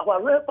think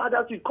our royal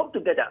fathers will come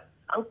together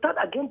and start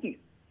against this.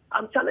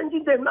 I'm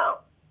challenging them now.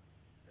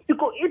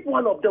 Because if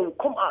one of them will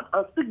come out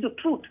and speak the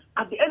truth,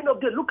 at the end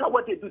of the day, look at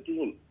what they do to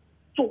him.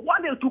 So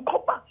one day to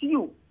come back to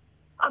you,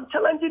 I'm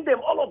challenging them,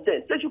 all of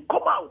them. They should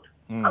come out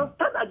and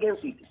stand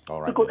against it.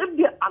 All right. Because if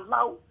they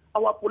allow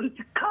our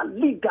political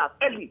leaders,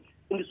 elite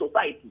in the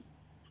society,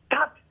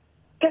 start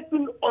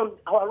stepping on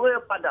our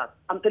royal fathers,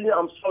 I'm telling you,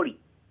 I'm sorry.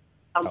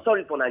 I'm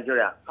sorry for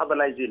Nigeria. Have a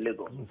nice day,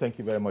 Lagos. Thank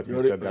you very much,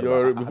 Mr.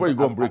 Garba. Before you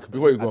go on break,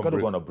 before you go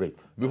on break.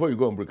 Before you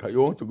go on break,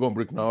 you want to go on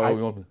break now?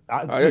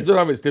 I just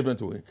have a statement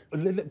to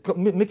make.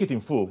 Make it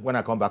in full when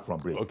I come back from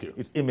break. Okay.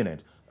 It's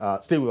imminent.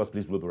 Stay with us,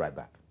 please. We'll be right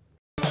back.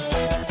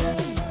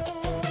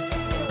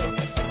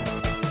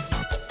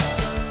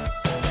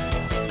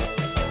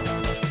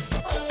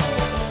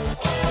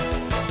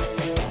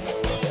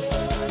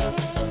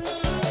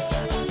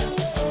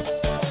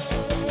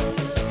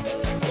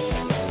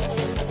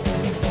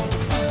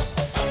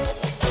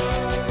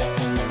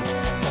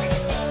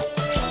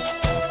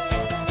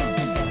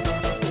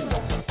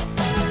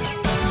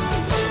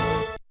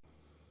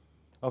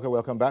 Okay,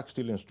 welcome back.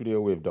 Still in studio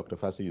with Dr.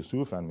 Fasi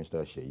Yusuf and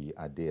Mr. Sheyi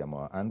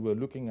Adeyemo, and we're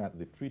looking at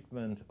the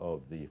treatment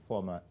of the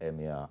former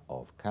Emir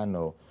of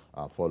Kano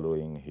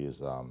following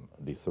his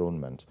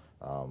dethronement,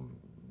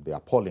 the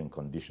appalling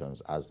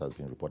conditions as has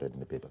been reported in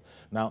the paper.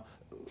 Now,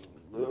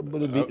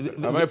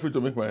 am I free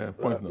to make my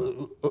point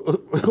now?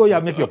 Oh yeah,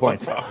 make your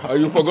point. Are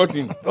you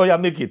forgetting? Oh yeah,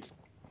 make it.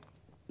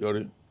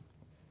 Yori,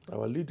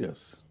 our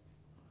leaders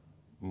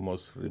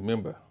must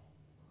remember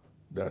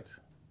that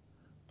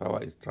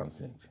power is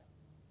transient.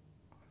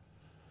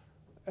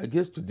 I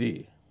guess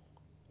today,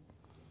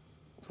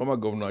 former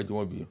Governor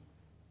Ajimobi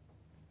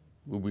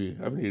will be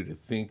having a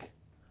rethink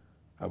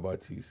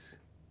about his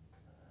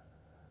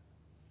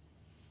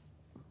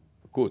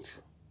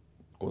quote,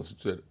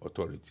 constituted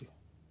authority,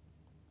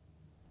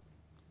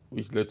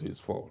 which led to his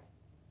fall.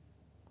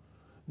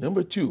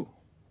 Number two,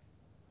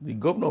 the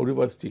governor of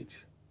Rivers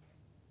State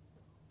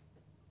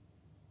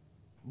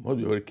must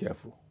be very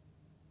careful,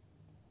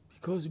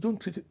 because you don't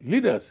treat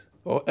leaders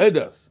or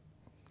elders,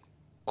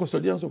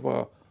 custodians of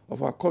our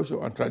culture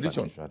and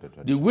tradition,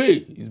 the way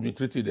he's been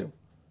treating them,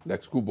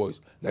 like schoolboys,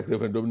 like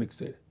Reverend Dominic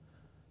said.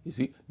 You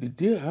see, the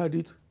day I heard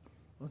it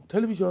on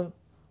television,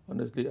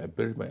 honestly, I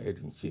buried my head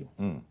in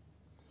shame.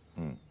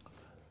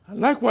 And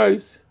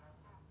likewise,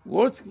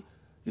 what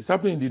is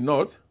happening in the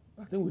north,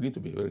 I think we need to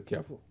be very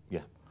careful.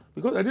 Yeah.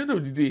 Because at the end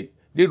of the day,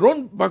 they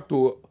run back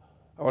to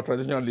our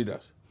traditional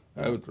leaders,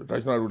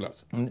 traditional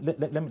rulers.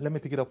 Let me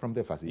pick it up from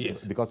there, Fasi.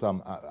 Yes. Because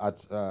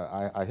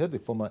I heard the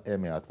former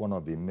emir at one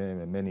of the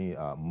many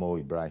Mo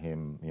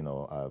Ibrahim,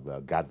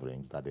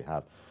 gatherings that they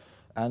have,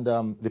 and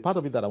the part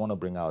of it that I want to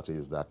bring out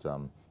is that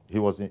it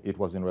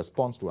was in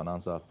response to an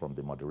answer from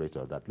the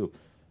moderator that, look,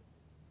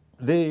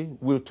 they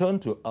will turn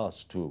to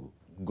us to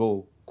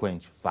go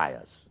quench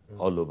fires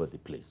all over the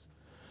place.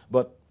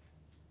 But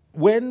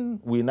when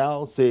we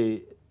now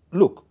say,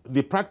 look,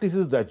 the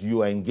practices that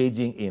you are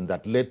engaging in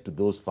that led to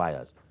those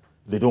fires,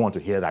 they don't want to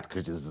hear that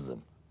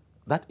criticism.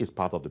 That is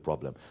part of the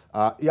problem.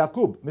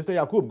 Mr.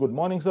 Yakub, good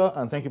morning, sir,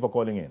 and thank you for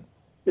calling in.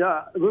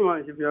 Yeah, good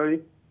morning, Chief.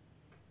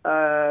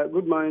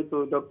 Good morning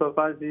to Dr.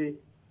 Fazi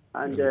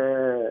and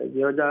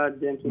the other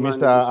gentleman.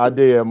 Mr.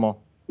 Adeyemo.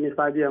 Mr.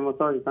 Adeyemo,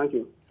 sorry, thank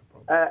you.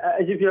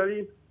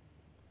 Chief,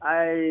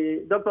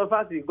 Dr.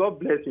 Fazi, God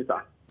bless you,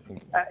 sir.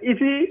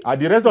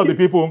 The rest of the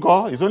people,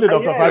 it's only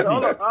Dr. Yes,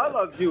 Fazi. all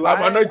of you.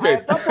 I'm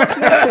anointed. I purposely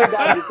say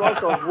that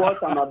because of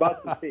what I'm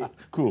about to say.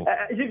 Cool.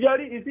 Chief,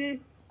 you see,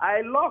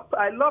 I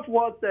love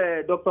what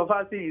Dr.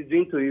 Fazi is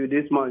doing to you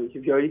this morning,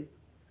 Chief. Dr.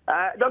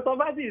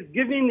 Fazi is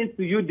giving it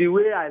to you the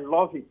way I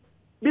love it.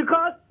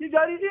 Because, Chief,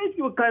 if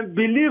you can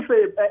believe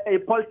a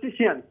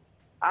politician,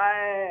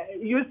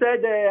 you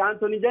said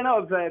Anthony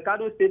General of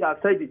Kano State has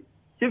said it.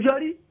 Chief,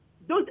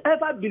 don't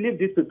ever believe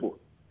these people.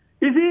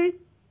 You see,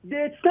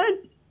 they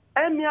sent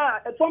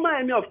former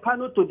Emir of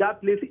Kano to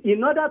that place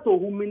in order to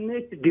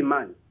humiliate the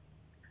man.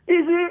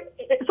 You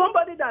see,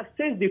 somebody that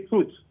says the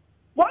truth.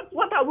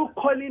 What are we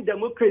calling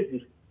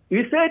democracy?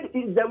 You said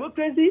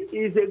democracy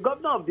is a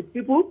governor of the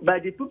people, by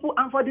the people,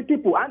 and for the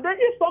people. And then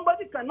if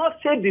somebody cannot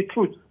say the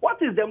truth,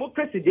 what is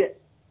democracy there?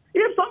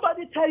 If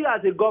somebody tell you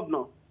as a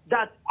governor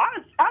that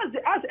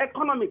as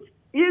economics,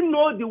 you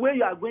know the way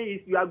you are going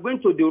is you are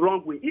going to the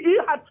wrong way. He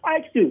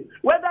advised you,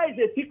 whether it's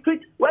a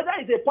secret, whether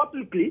it's a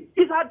publicly,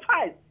 it's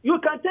advised. You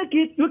can take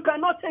it, you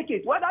cannot take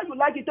it. Whether you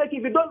like it, take it.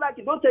 If you don't like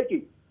it, don't take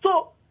it.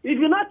 So if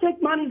you not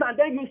take money and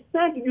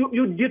then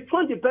you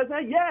dethrone the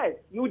president, yes,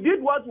 you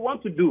did what you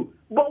want to do.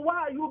 But why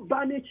are you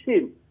banish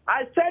him?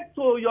 I said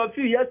to your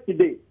few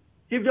yesterday,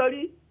 Chief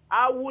Jolly,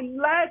 I would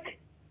like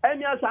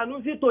Emir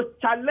Sanusi to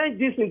challenge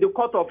this in the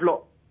court of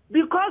law.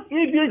 Because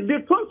if you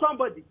dethrone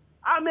somebody,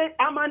 I'm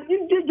an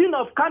indigenous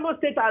of Kano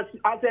State as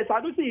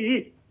Sanusi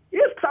is.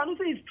 If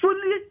Sanusi is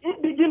truly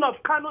indigenous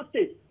of Kano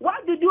State, why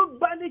did you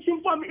banish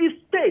him from his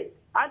state?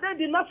 And then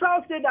the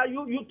Nasarawa state that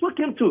you took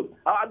him to,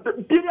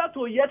 period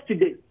to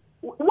yesterday.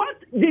 What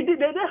did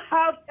they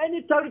have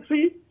any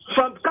territory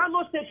from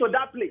Kano State to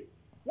that place?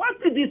 What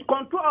is this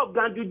control of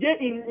Ganduje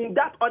in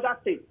that other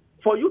state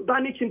for you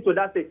banish him to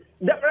that state?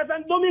 The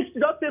Reverend Dominic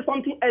just said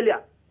something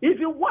earlier. If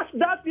you watch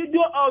that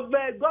video of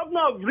the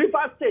governor of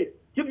Rivers State,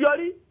 Chief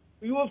Jolly,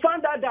 you will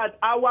find out that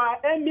our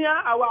emir,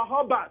 our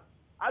Hobart,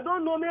 I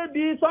don't know,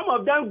 maybe some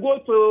of them go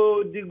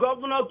to the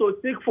governor to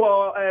seek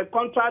for a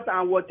contract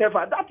and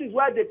whatever. That is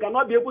why they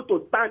cannot be able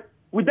to stand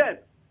with them.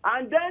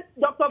 And then,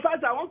 Dr.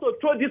 Fazi, I want to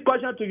throw this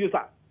question to you,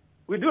 sir.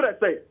 With due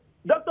respect.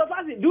 Dr.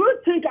 Fazi, do you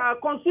think our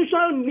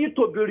constitution needs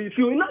to be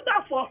reviewed in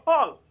order for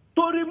us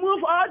to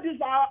remove all these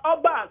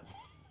Obas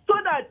so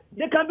that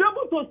they can be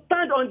able to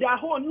stand on their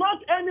own? Not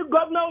any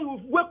governor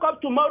will wake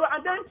up tomorrow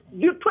and then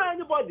destroy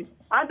anybody.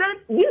 And then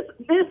this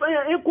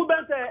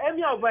incumbent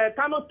emir of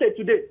Kano State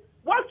today,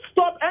 what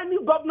stop any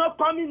governor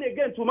coming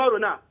again tomorrow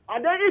now?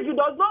 And then if he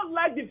does not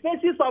like the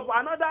faces of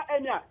another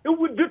emir, he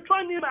will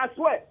dethrone him as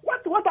well.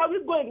 What are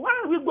we going?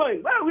 Where are we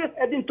going? Where are we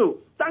heading to?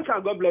 Thank you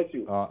and God bless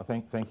you.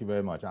 Thank you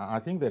very much. I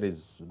think there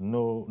is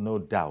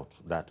no doubt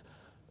that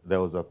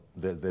there's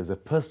a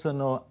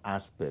personal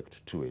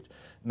aspect to it.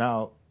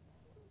 Now,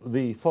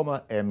 the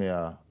former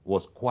emir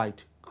was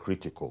quite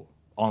critical,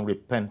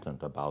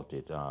 unrepentant about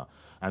it.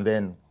 And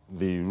then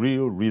the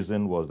real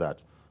reason was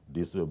that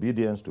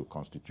disobedience to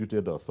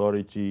constituted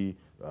authority,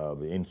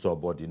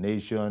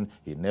 insubordination,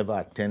 he never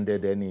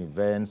attended any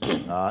events,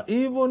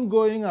 even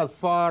going as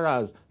far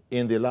as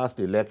in the last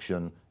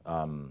election,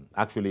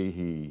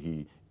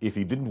 actually if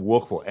he didn't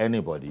work for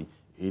anybody,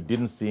 it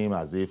didn't seem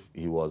as if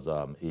he was,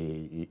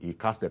 he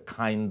cast a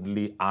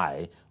kindly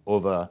eye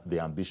over the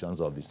ambitions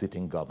of the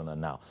sitting governor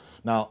now.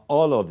 Now,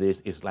 all of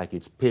this is like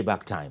it's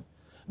payback time.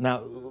 Now,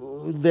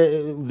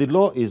 the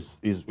law is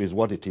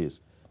what it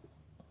is.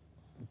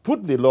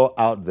 Put the law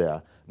out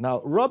there.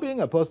 Now,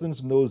 rubbing a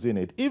person's nose in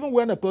it, even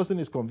when a person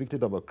is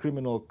convicted of a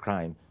criminal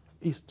crime,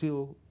 he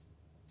still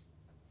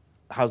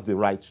has the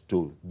right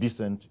to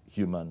decent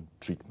human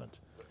treatment.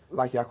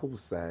 Like Yakubu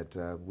said,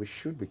 we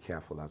should be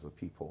careful as a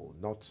people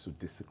not to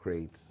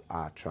desecrate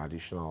our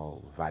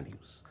traditional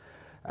values.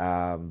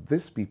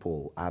 These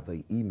people are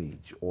the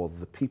image or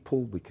the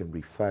people we can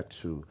refer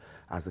to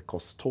as a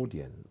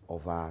custodian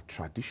of our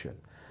tradition.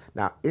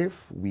 Now,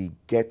 if we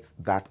get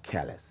that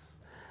careless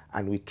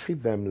and we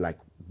treat them like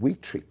we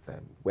treat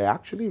them, we're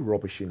actually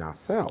rubbishing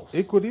ourselves.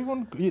 It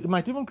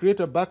might even create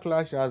a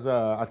backlash, as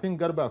I think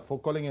Garba, for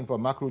calling in for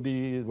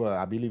Makrudi, well,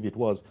 I believe it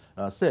was,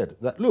 said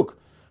that, look,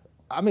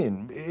 I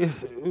mean,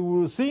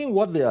 seeing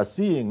what they are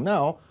seeing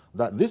now,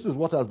 that this is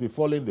what has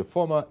befallen the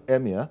former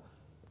emir,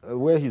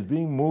 where he's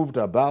being moved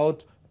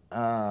about,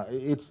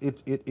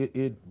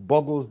 it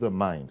boggles the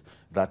mind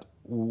that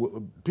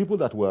people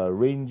that were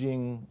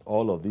arranging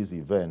all of these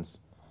events,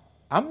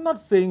 I'm not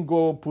saying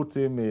go put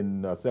him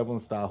in a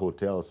 7-star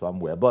hotel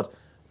somewhere, but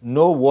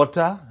no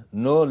water,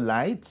 no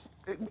light.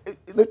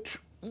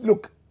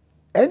 Look,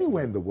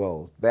 anywhere in the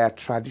world, there are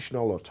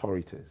traditional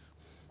authorities.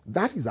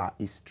 That is our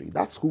history.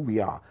 That's who we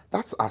are.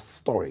 That's our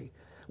story.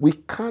 We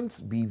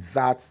can't be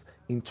that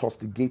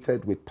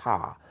intoxicated with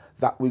power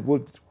that we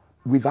would,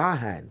 with our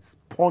hands,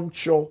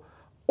 puncture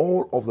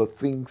all of the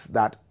things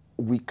that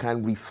we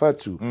can refer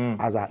to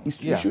as our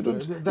history. Yeah. It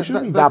shouldn't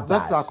be that bad.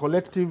 That's our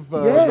collective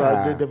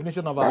the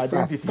definition of our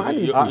identity.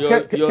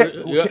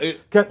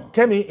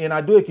 Kemi in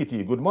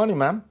Ado-Ekiti. Good morning,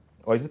 ma'am.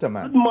 Or is it a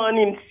man? Good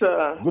morning,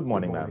 sir. Good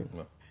morning, ma'am.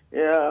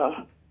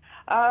 Yeah.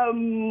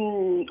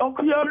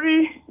 Uncle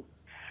Yori,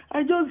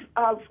 I just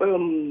have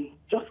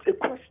just a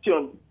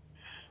question.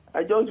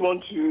 I just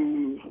want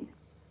to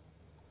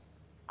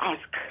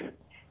ask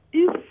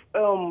if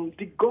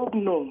the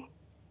governor,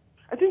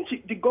 I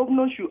think the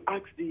governor should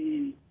ask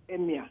the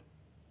emir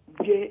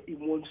where he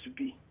wants to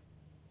be.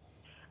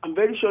 I'm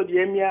very sure the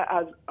emir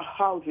has a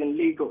house in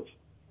Lagos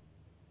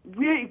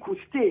where he could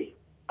stay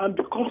and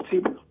be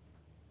comfortable,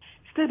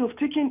 instead of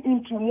taking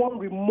him to one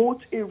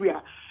remote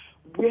area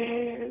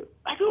where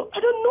I don't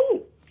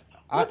know.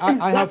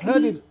 I have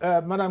heard it,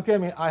 Madam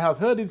Kemi, I have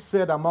heard it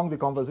said among the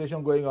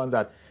conversation going on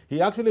that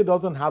he actually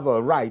doesn't have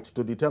a right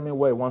to determine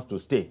where he wants to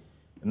stay.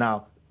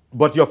 Now,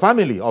 but your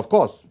family, of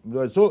course.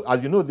 So,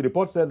 as you know, the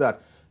report said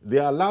that they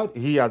are allowed,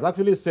 he has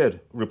actually said,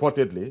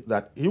 reportedly,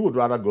 that he would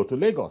rather go to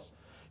Lagos.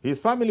 His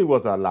family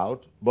was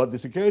allowed, but the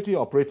security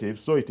operative,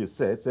 so it is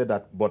said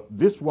that, but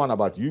this one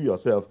about you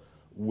yourself,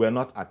 were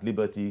not at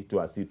liberty to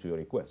accede to your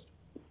request.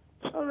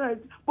 All right.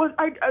 But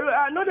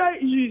another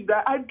issue is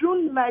that I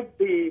don't like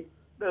the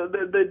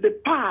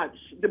parts,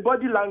 the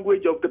body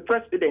language of the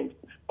president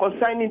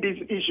concerning this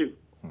issue.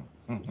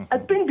 I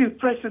think the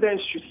president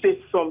should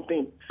say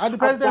something. And the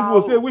president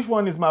will say, which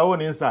one is my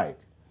own inside?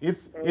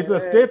 It's a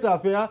state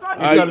affair,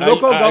 it's a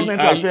local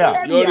government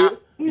affair. Are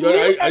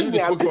you the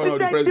spokesman of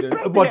the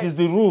president? But it's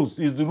the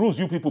rules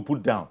you people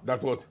put down.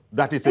 That what?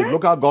 That is a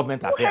local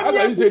government affair. How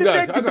can you say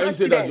that? How can you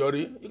say that,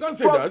 Yori? You can't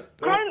say that.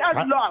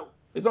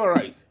 It's all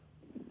right.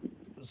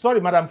 Sorry,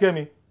 Madam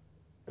Kemi.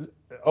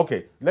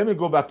 Okay, let me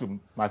go back to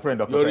my friend,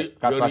 Dr. Yori,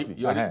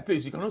 Katfasi.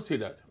 Please, you cannot say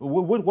that.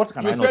 What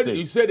can I not say?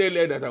 You said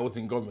earlier that I was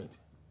in government,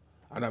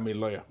 and I'm a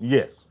lawyer.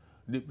 Yes.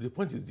 The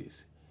point is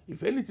this.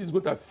 If anything is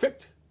going to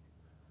affect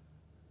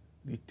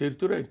the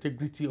territorial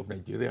integrity of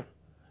Nigeria,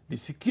 the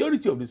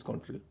security of this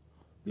country,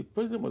 the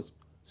president must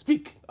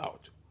speak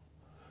out.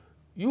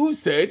 You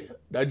said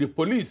that the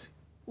police,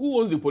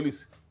 who owns the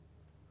police?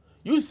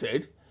 You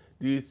said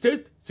the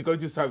State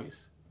Security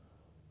Service,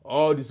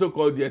 or the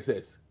so-called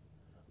DSS,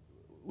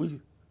 which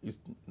is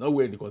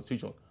nowhere in the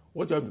Constitution.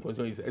 What you have in the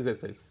Constitution is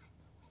SSS.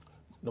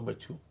 Number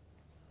 2,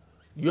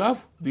 you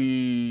have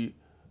the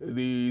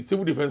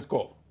Civil Defense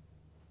Corps,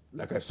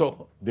 like I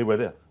saw. They were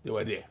there. They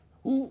were there.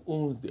 Who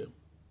owns them?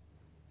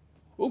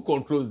 Who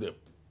controls them?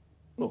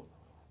 No.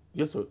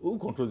 Yes, sir. Who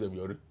controls them,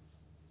 Yori?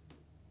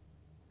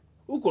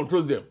 Who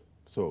controls them?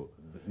 So,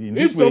 in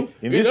this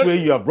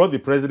way, you have brought the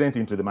president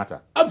into the matter.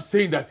 I'm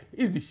saying that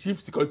he's the chief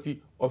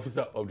security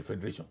officer of the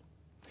federation.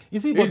 You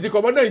see, he's the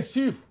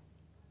commander-in-chief.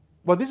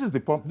 But this is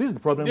the problem with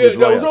lawyers.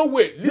 There was no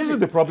way. This is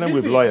the problem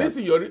with lawyers.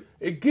 Listen, Yori,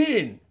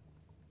 again,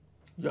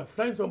 you are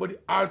flying somebody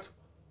out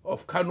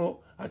of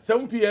Kano at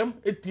 7 p.m.,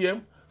 8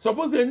 p.m.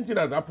 Suppose anything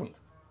has happened.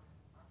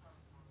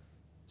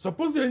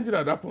 Suppose anything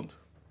had happened.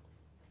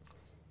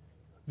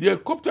 The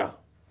helicopter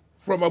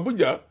from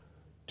Abuja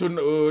to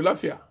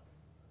Lafia,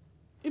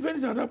 if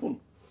anything had happened,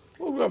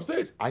 what would you have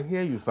said? I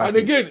hear you, Fassi. And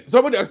again,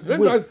 somebody asked,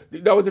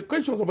 there was a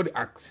question somebody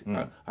asked,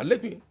 and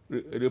let me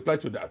reply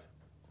to that.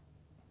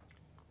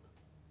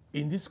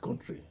 In this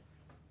country,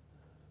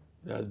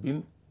 there has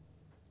been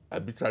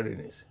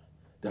arbitrariness.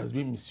 There has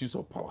been misuse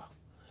of power.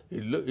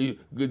 The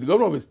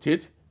governor of a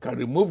state can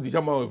remove the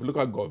chairman of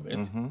local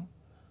government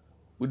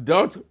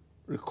without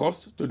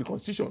recourse to the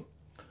Constitution.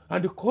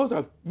 And the courts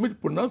have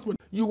made pronouncement.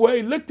 You were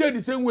elected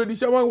the same way the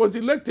chairman was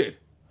elected.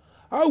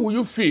 How will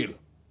you feel,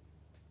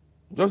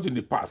 just in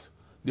the past,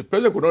 the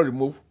president could not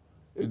remove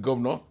a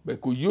governor,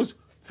 but could use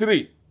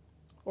 3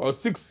 or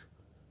 6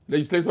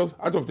 legislators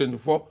out of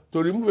 24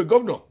 to remove a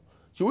governor.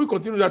 Should we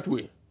continue that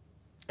way?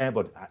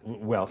 But,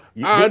 well,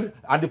 And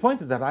the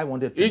point that I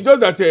wanted to... It's just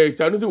that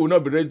Sanusi will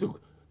not be ready to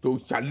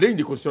challenge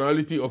the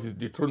constitutionality of his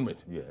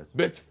dethronement. Yes.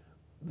 But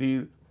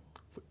the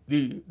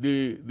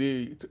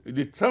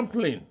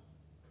trampling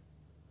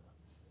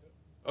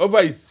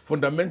over his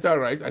fundamental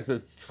right, as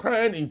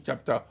enshrined in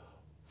chapter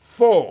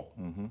 4,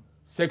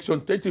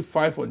 section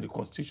 35 on the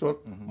Constitution,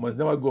 must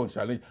never go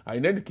unchallenged. And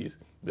in any case,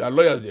 there are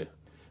lawyers there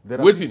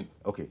waiting.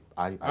 Okay.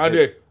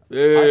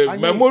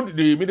 Mahmoud,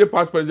 the immediate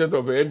past president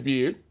of the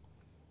NBA,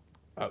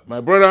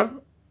 my brother,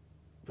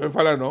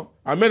 Femfalano,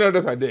 and many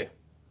others are there.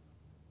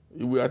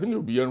 I think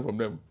you'll be hearing from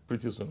them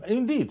pretty soon.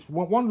 Indeed.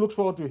 One looks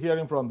forward to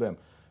hearing from them.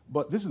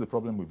 But this is the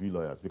problem with you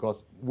lawyers,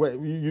 because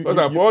you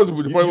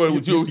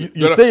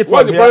say it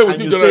from here and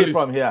you say it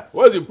from here.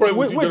 What's the problem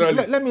with you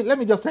journalists? Let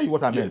me just tell you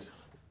what I meant.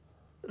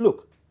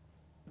 Look,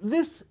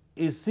 this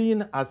is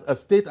seen as a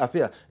state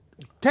affair.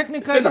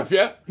 Technically, state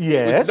affair?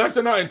 Yes. With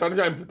national and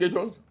international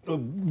implications?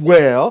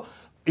 Well,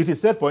 it is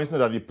said, for instance,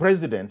 that the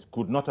president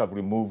could not have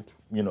removed,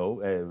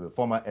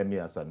 former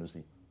Emir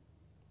Sanusi.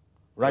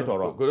 Right or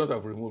wrong? Could not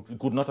have removed him.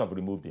 Could not have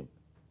removed him.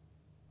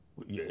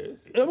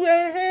 Yes.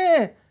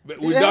 But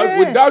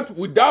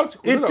without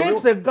it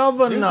takes a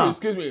governor.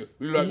 Excuse me.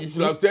 You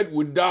should have said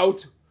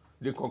without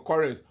the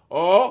concurrence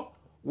or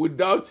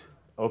without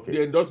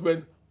the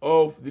endorsement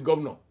of the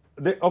governor.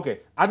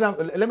 Okay. Adam,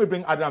 let me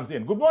bring Adams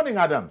in. Good morning,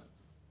 Adams.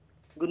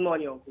 Good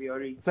morning, Uncle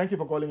Yori. Thank you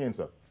for calling in,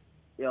 sir.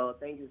 Yeah,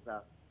 thank you,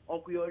 sir.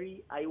 Uncle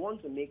Yori, I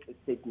want to make a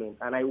statement,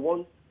 and I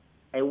want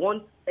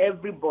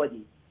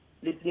everybody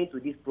listening to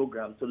this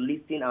program to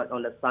listen and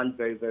understand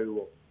very, very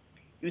well.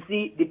 You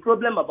see, the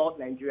problem about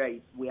Nigeria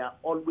is we are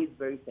always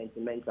very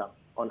sentimental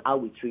on how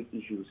we treat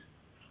issues.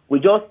 We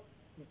just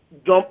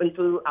jump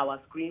into our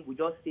screen, we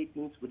just say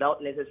things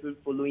without necessarily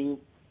following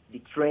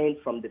the trend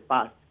from the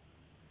past.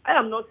 I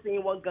am not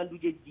saying what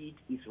Ganduje did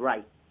is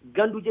right.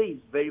 Ganduje is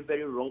very,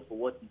 very wrong for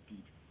what he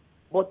did.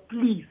 But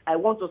please, I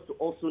want us to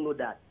also know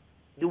that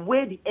the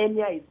way the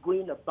Emir is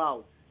going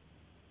about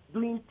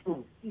doing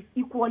things is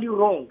equally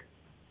wrong.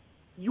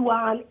 You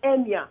are an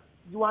Emir.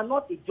 You are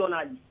not a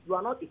journalist. You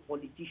are not a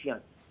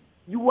politician.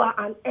 You are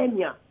an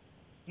Emir.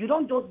 You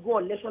don't just go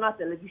on national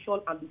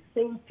television and be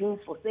saying things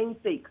for saying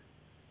sake.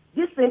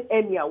 This same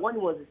Emir, when he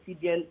was a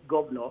CBN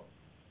governor,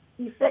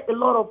 he said a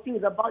lot of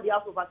things about the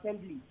House of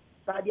Assembly,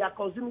 that they are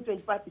consuming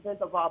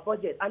 25% of our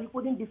budget, and he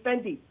couldn't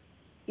defend it.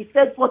 He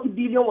said 40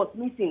 billion was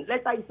missing.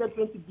 Later he said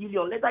 20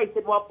 billion. Later he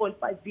said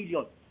 1.5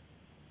 billion.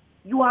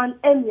 You are an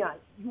Emir.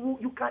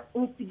 You can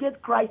instigate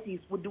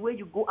crisis with the way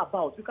you go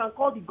about. You can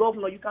call the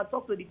governor. You can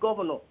talk to the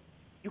governor.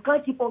 You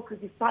can't keep on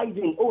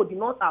criticizing, oh, the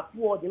North are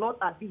poor, the North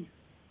are this.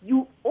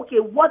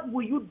 What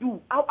will you do?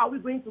 How are we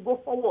going to go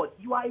forward?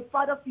 You are a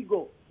father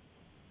figure.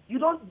 You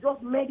don't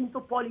just make into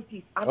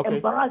politics and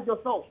embarrass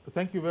yourself.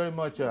 Thank you very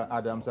much,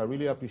 Adams. I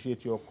really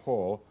appreciate your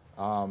call.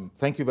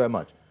 Thank you very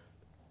much.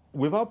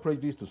 Without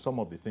prejudice to some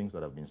of the things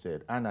that have been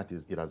said, and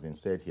it has been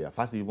said here,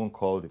 Fassi even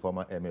called the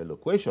former Emir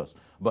loquacious,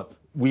 but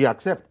we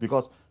accept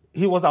because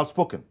he was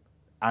outspoken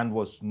and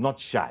was not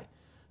shy.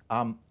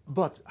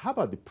 But how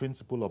about the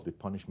principle of the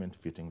punishment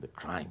fitting the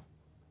crime?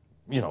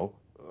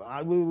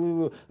 I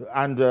know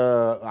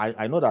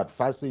that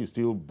Fassi is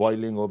still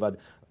boiling over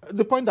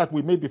the point that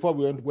we made before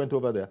we went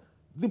over there.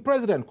 The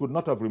president could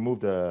not have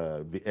removed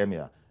the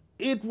Emir.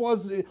 It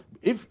was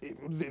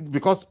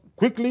because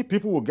quickly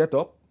people will get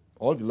up,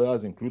 all the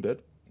lawyers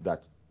included,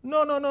 that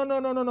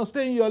no,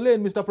 stay in your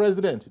lane, Mr.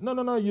 President.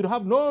 No, you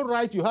have no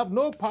right, you have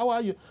no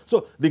power.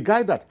 So the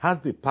guy that has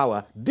the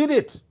power did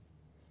it.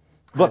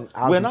 But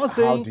we're now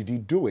saying... How did he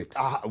do it?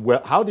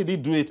 Well, how did he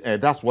do it?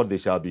 That's what they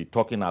shall be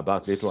talking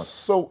about later on.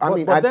 So,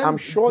 I'm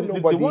sure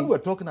nobody... The one we're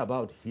talking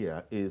about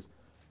here is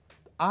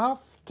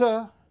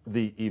after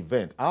the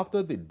event,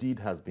 after the deed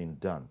has been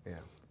done,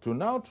 to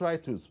now try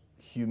to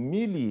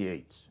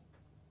humiliate,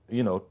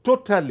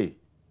 totally,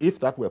 if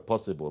that were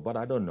possible, but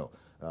I don't know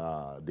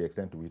the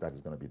extent to which that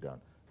is going to be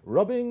done.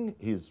 Rubbing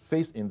his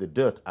face in the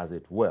dirt, as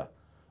it were.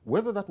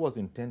 Whether that was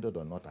intended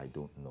or not, I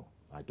don't know.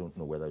 I don't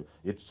know whether...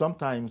 It's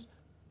sometimes...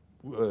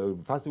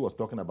 Fassi was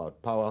talking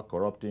about power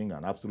corrupting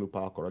and absolute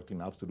power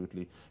corrupting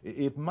absolutely.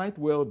 It might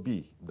well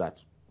be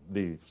that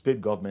the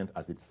state government,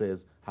 as it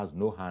says, has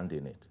no hand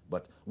in it.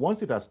 But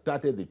once it has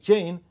started the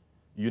chain,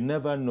 you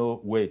never know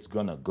where it's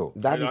going to go.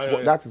 That is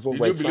what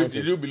we're trying to...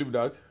 Did you believe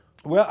that?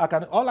 Well,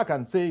 all I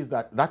can say is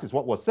that is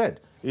what was said.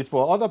 It's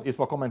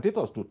for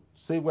commentators to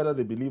say whether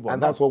they believe or not.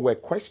 And that's what we're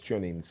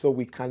questioning. So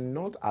we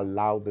cannot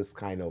allow this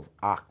kind of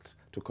act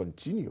to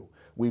continue.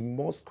 We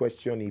must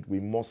question it. We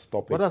must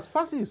stop it. But as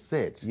Fassi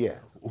said, yes,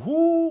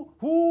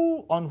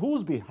 on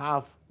whose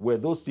behalf were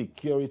those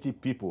security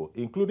people,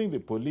 including the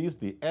police,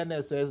 the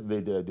NSS,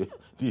 the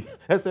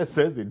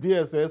SSS, the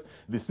DSS,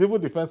 the Civil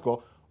Defense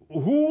Corps?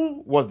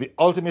 Who was the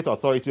ultimate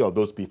authority of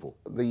those people?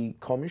 The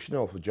Commissioner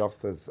of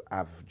Justice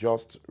have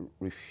just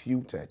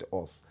refuted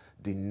us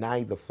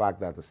deny the fact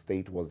that the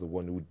state was the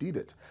one who did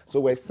it. So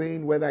we're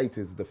saying whether it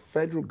is the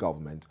federal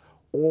government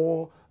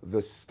or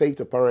the state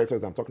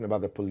operators, I'm talking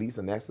about the police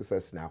and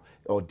SSS now,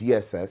 or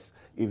DSS,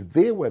 if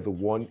they were the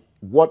one,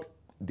 what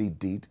they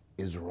did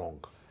is wrong.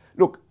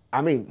 Look,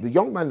 I mean, the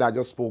young man that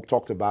just spoke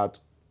talked about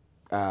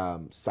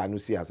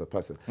Sanusi as a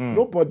person.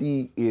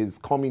 Nobody is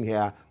coming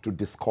here to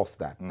discuss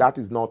that. That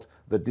is not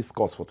the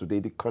discourse for today.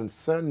 The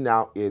concern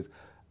now is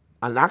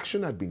an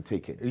action had been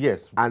taken.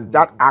 Yes. And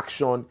that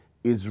action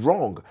is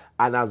wrong.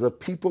 And as a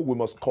people, we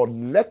must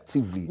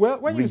collectively Well,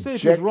 when you say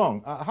it is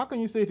wrong, how can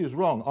you say it is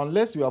wrong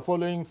unless you are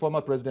following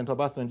former President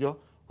Obasanjo,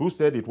 who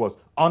said it was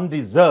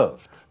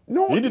undeserved?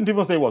 No. He didn't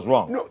even say it was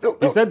wrong. No.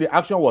 He said the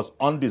action was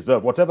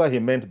undeserved, whatever he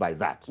meant by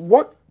that.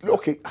 What?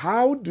 Okay,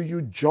 how do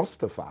you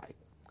justify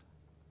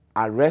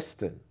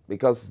arresting?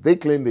 Because they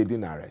claim they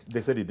didn't arrest.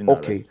 They said he didn't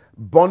Okay,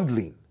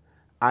 bundling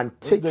and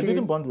taking. They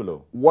didn't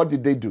bundle. What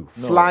did they do?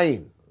 No.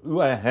 Flying.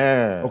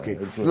 Okay,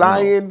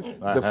 Flying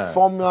the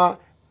former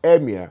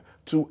emir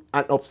to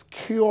an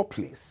obscure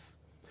place.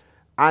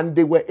 And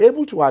they were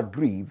able to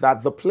agree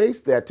that the place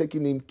they are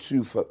taking him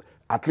to, for,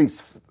 at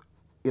least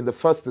in the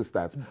first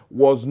instance,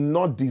 was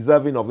not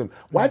deserving of him.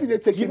 Why did they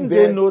take him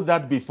there? Didn't they know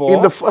that before?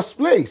 In the first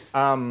place.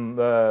 I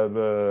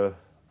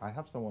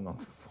have someone on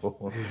the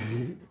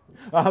phone.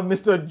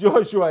 Mr.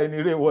 Joshua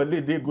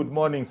Inire-Walide, good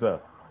morning, sir.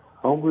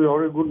 Uncle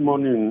Yori, good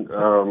morning.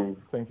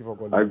 Thank you for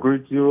calling. I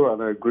greet you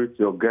and I greet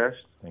your guest.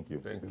 Thank you.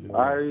 Thank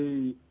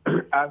you.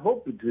 I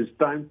hope it is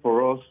time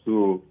for us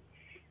to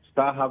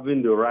start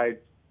having the right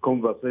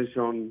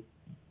conversation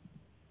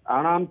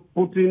around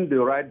putting the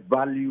right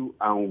value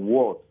and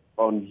worth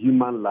on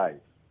human life.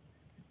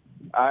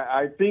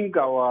 I think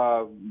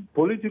our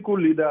political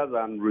leaders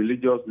and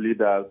religious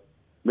leaders,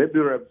 maybe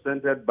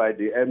represented by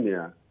the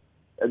Emir,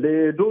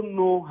 they don't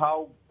know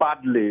how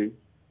badly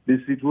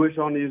the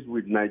situation is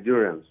with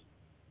Nigerians.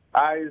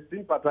 I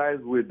sympathize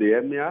with the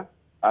Emir,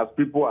 as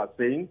people are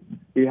saying.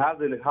 He has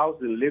a house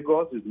in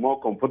Lagos, it's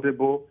more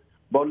comfortable.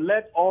 But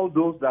let all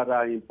those that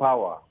are in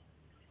power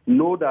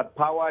know that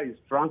power is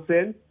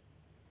transient,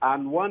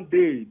 and one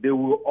day they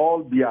will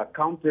all be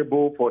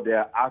accountable for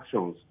their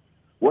actions,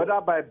 whether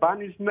by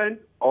banishment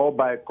or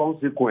by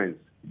consequence.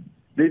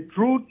 The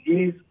truth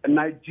is,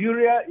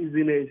 Nigeria is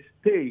in a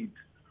state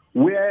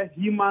where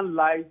human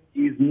life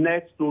is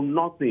next to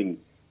nothing.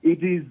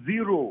 It is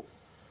zero.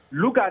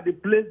 Look at the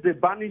place they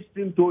banished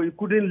him to. He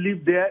couldn't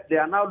live there. They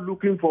are now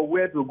looking for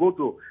where to go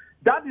to.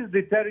 That is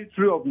the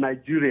territory of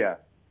Nigeria.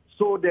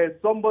 So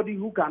there's somebody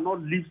who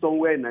cannot live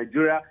somewhere in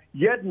Nigeria,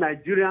 yet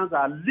Nigerians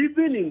are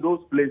living in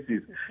those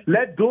places.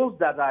 Let those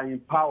that are in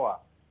power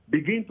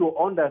begin to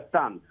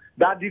understand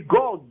that the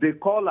gods they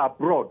call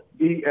abroad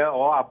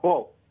or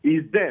above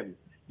is them.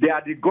 They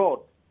are the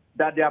gods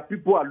that their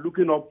people are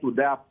looking up to,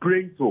 they are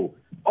praying to.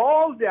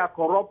 All their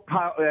corrupt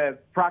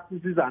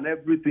practices and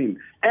everything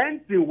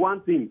ends in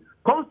one thing: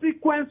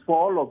 consequence for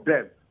all of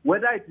them,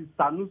 whether it is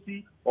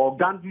Sanusi or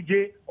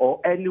Ganduje or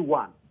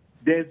anyone.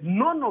 There's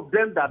none of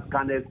them that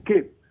can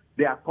escape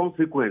their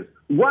consequence.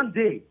 One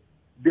day,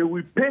 they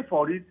will pay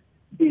for it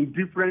in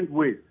different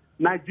ways.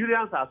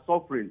 Nigerians are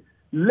suffering.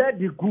 Let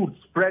the good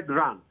spread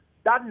around.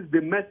 That is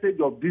the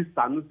message of this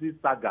Sanusi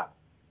saga.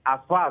 As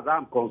far as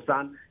I'm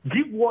concerned,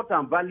 give worth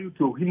and value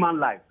to human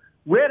life.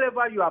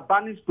 Wherever you are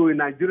banished to in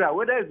Nigeria,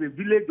 whether it's a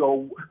village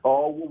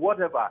or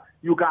whatever,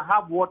 you can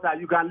have water,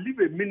 you can live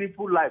a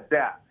meaningful life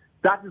there.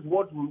 That is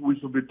what we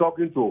should be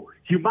talking to.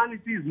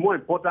 Humanity is more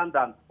important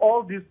than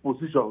all these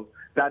positions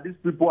that these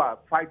people are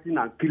fighting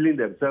and killing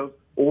themselves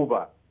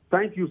over.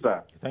 Thank you,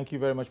 sir. Thank you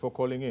very much for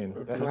calling in.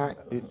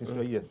 Yes,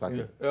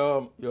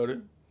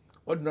 Yori,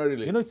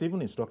 ordinarily, you know, it's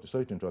even instructive.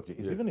 Sorry to interrupt you.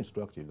 It's even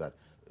instructive that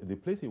the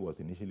place he was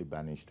initially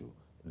banished to,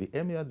 the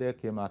emir there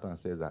came out and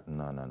said that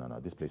no,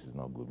 this place is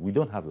not good. We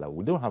don't have light,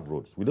 we don't have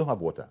roads, we don't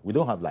have water, we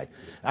don't have light,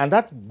 and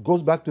that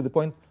goes back to the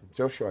point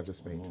Joshua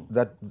just made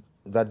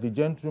that the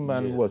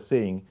gentleman was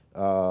saying.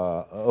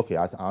 Okay,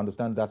 I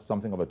understand that's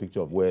something of a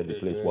picture of where the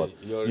place was.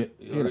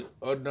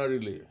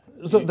 Ordinarily.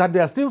 So that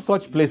there are still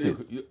such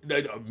places.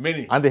 There are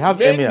many. And they have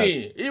emirs.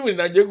 Even in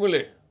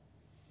Najegule,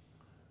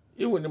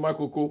 even in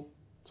Makoko.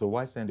 So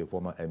why send a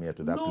former emir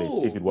to that place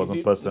if it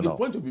wasn't personal?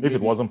 If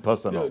it wasn't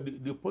personal.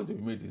 The point to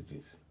be made is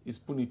this: it's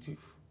punitive.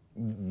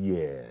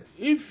 Yes.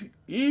 If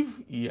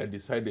he had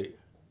decided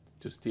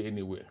to stay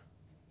anywhere,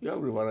 you have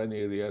riverine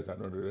areas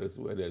and others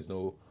where there's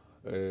no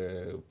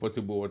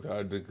potable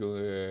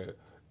water,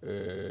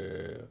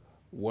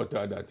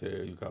 water that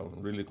you can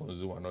really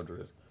consume and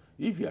others.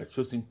 If he had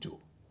chosen to,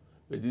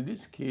 but in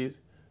this case,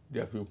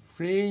 they have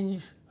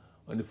infringed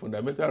on the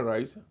fundamental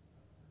rights.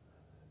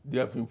 They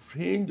have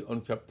infringed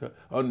on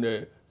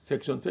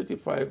section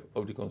 35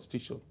 of the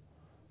Constitution.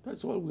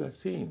 That's what we are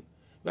saying.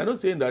 We are not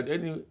saying that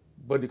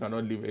anybody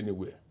cannot live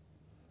anywhere.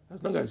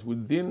 As long as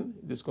within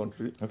this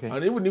country,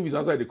 and even if it's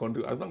outside the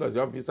country, as long as you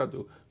have visa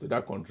to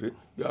that country,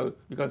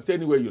 you can stay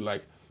anywhere you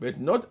like, but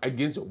not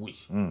against your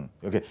wish.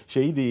 Okay.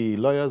 Sheyi, the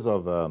lawyers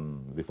of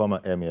the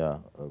former emir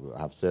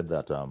have said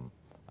that,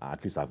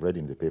 at least I've read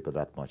in the paper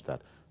that much,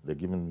 that they're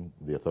giving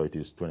the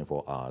authorities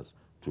 24 hours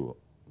to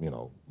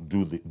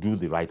do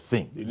the right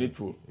thing. The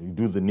needful.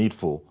 Do the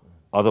needful.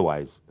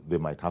 Otherwise, they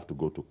might have to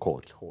go to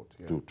court,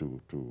 yeah.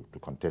 to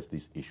contest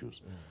these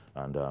issues.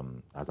 And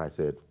as I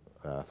said,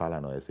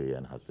 Falano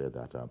SAN has said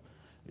that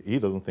he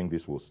doesn't think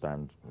this will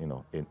stand,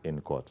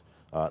 in court.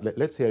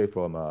 Let's hear it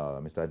from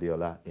Mr.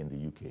 Adeola in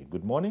the UK.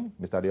 Good morning,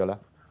 Mr. Adeola.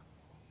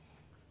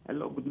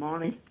 Hello, good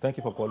morning. Thank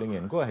you for calling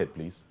in. Go ahead,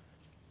 please.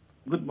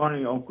 Good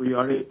morning, Uncle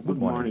Yori. Good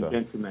morning, sir.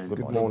 Gentlemen.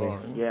 Good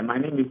morning. Yeah, my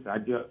name is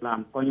Adeola.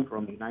 I'm calling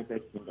from the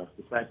United Kingdom,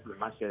 precisely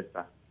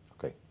Manchester.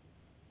 Okay.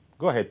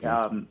 Go ahead,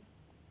 please.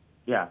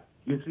 Yeah,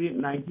 you see,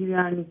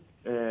 Nigerian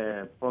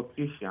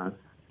politicians,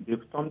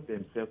 they've turned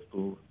themselves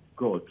to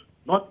God,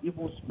 not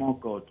even small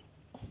God,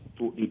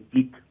 to a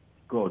big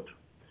God.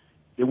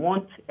 They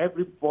want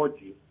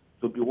everybody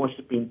to be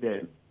worshiping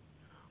them.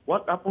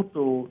 What happened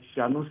to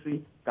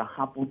Sanusi can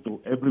happen to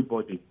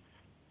everybody.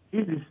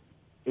 This is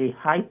a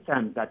high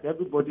time that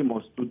everybody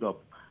must stood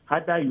up,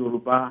 either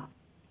Yoruba,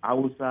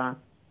 Hausa,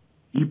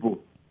 Igbo,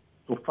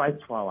 to fight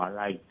for our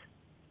rights.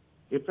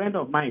 A friend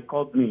of mine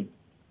called me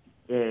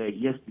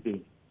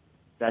yesterday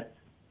that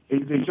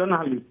he's a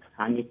journalist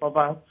and he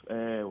covers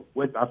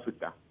West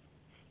Africa.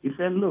 He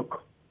said,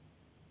 look,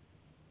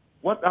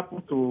 what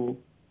happened to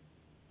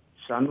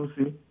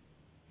Sanusi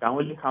can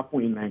only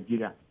happen in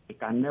Nigeria. It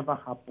can never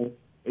happen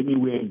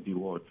anywhere in the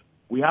world.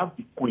 We have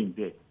the coin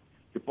there.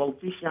 The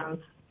politicians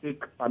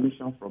take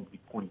permission from the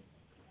coin,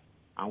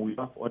 and we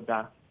have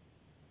other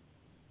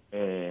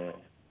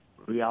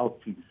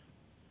realities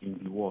in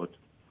the world.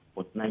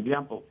 But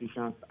Nigerian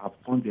politicians have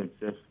turned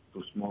themselves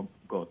to small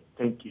God.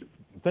 Thank you.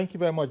 Thank you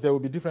very much. There will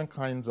be different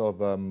kinds of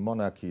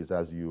monarchies,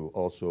 as you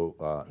also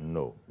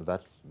know.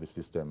 That's the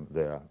system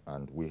there,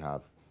 and we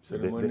have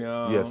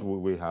ceremonial. Yes,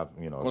 we have,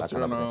 that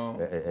kind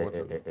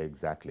of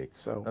exactly.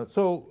 So,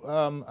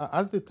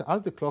 as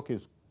the clock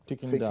is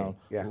ticking down,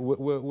 yeah.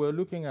 we're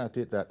looking at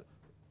it that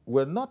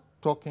we're not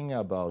talking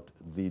about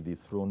the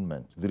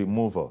dethronement, the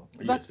removal.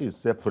 Yes. That is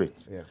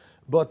separate. Yeah.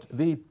 But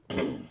the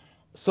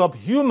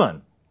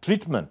subhuman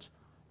treatment.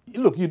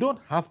 Look, you don't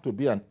have to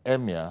be an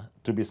emir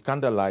to be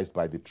scandalized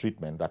by the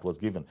treatment that was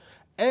given.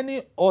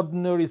 Any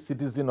ordinary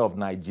citizen of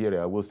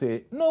Nigeria will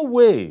say, no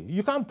way,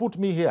 you can't put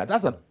me here.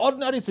 That's an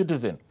ordinary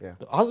citizen. Yeah.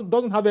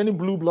 Doesn't have any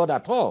blue blood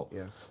at all.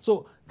 Yeah.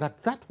 So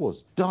that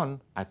was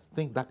done, I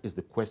think that is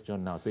the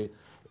question now. Say,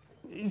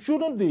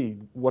 shouldn't the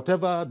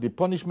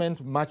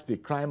punishment match the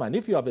crime? And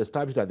if you have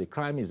established that the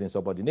crime is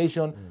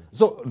insubordination,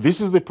 so this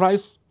is the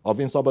price of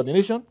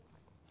insubordination?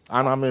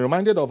 And I'm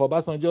reminded of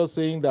Obasanjo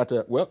saying that,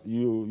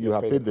 you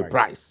have paid the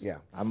price. Yeah.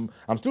 I'm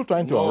still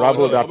trying to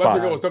unravel that part.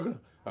 Obasanjo was talking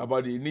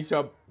about the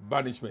initial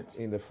banishment.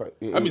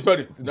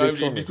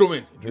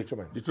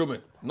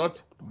 Dethronement,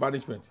 not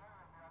banishment.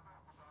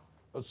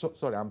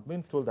 Sorry, I'm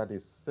being told that a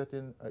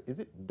certain, is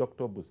it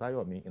Dr.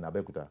 Busayomi in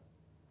Abeokuta?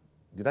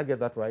 Did I get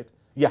that right?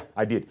 Yeah,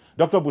 I did.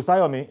 Dr.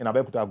 Busayomi in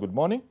Abeokuta, good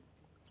morning.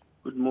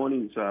 Good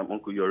morning, sir,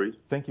 Uncle Yori.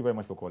 Thank you very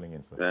much for calling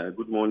in, sir.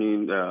 Good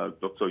morning,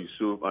 Dr.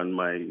 Yusuf and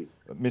my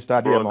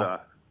Mr. brother,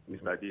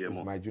 Mr. Adeyemo.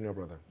 He's my junior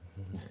brother.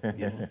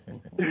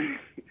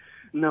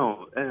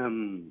 Now,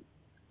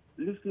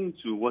 listening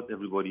to what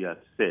everybody has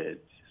said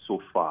so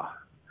far,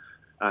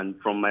 and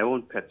from my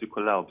own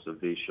particular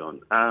observation,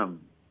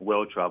 I'm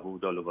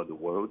well-traveled all over the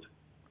world.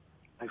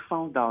 I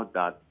found out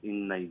that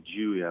in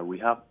Nigeria, we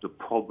have the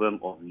problem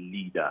of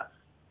leaders.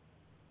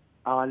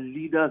 Our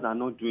leaders are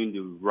not doing the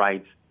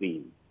right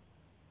thing.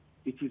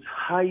 It is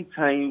high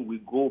time we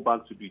go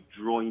back to the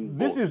drawing board.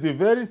 This is the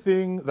very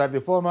thing that the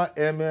former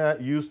emir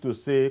used to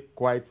say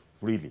quite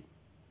freely.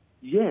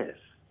 Yes.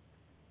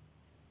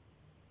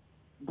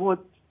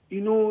 But,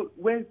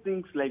 when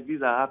things like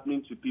this are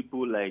happening to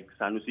people like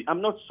Sanusi,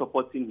 I'm not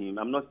supporting him.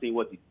 I'm not saying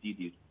what he did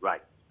is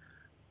right.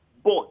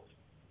 But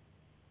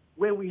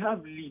when we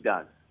have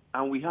leaders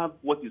and we have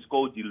what is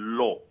called the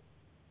law,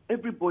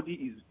 everybody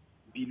is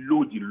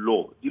below the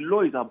law. The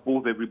law is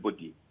above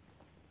everybody.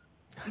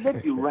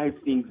 Let the right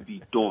things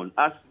be done.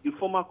 As the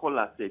former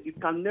caller said, it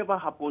can never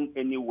happen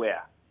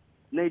anywhere.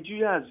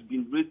 Nigeria has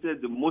been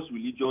rated the most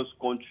religious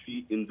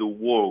country in the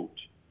world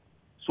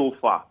so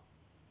far.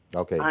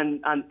 Okay.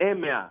 And an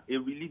emir, a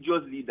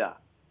religious leader,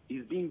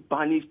 is being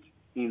banished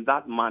in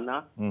that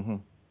manner. Mm-hmm.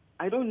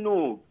 I don't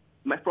know.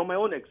 From my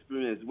own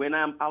experience, when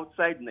I'm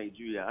outside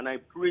Nigeria and I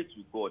pray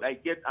to God, I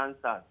get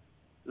answers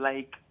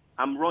like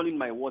I'm running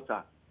my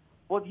water.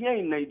 But here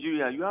in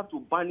Nigeria, you have to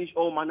banish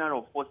all manner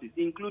of forces,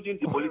 including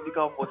the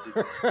political forces.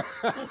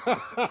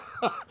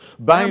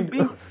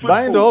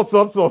 bind all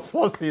sorts of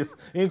forces,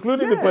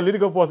 including the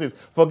political forces.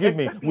 Forgive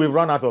me, we've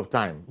run out of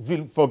time.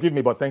 Forgive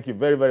me, but thank you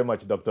very, very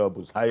much, Dr.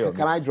 Busayo.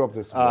 Can I drop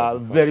this?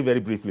 Very, very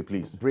briefly,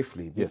 please.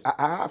 Briefly. Yes.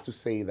 I have to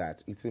say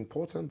that it's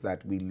important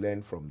that we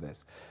learn from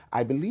this.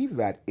 I believe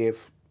that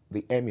if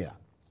the emir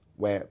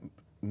were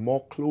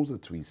more closer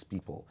to his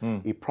people,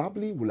 it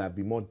probably would have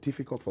been more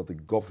difficult for the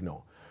governor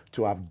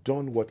to have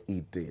done what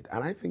he did.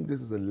 And I think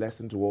this is a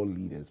lesson to all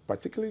leaders,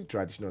 particularly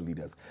traditional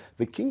leaders.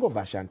 The king of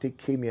Ashanti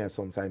came here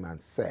sometime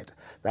and said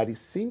that it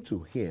seemed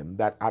to him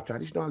that our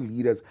traditional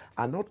leaders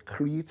are not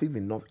creative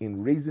enough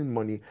in raising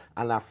money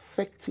and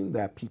affecting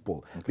their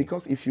people.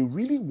 Because if you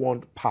really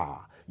want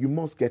power, you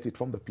must get it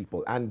from the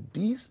people. And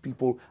these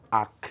people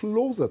are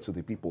closer to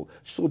the people.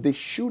 So they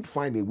should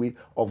find a way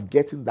of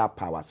getting that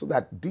power so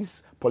that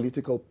these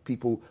political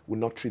people will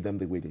not treat them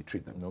the way they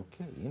treat them.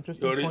 Okay,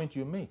 interesting point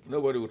you make.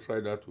 Nobody will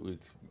try that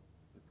with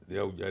the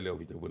Aujale of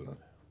Ijebuland.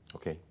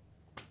 Okay.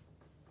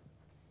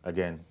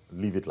 Again,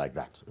 leave it like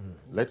that.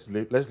 Let's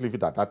leave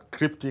it at that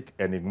cryptic,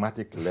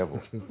 enigmatic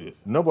level.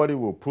 Yes. Nobody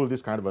will pull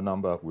this kind of a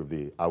number with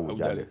the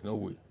Aujale. No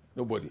way.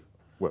 Nobody.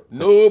 Well,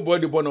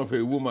 nobody born of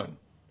a woman.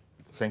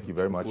 Thank you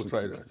very much, We'll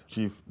try that.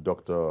 Chief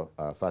Dr.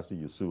 Fasi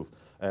Yusuf.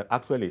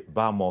 Actually,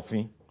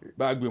 Bamofi.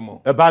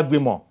 Bagbimo.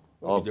 Bagbimo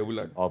Of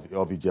Ijebuland.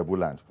 Of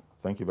Ijebuland.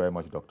 Thank you very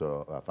much,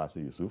 Dr.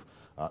 Fasi Yusuf.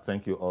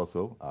 Thank you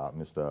also,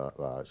 Mr.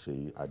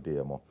 Sheyi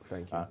Adeyemo.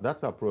 Thank you.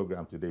 That's our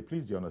program today.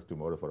 Please join us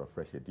tomorrow for a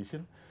fresh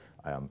edition.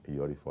 I am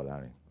Iyori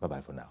Folarin.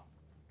 Bye-bye for now.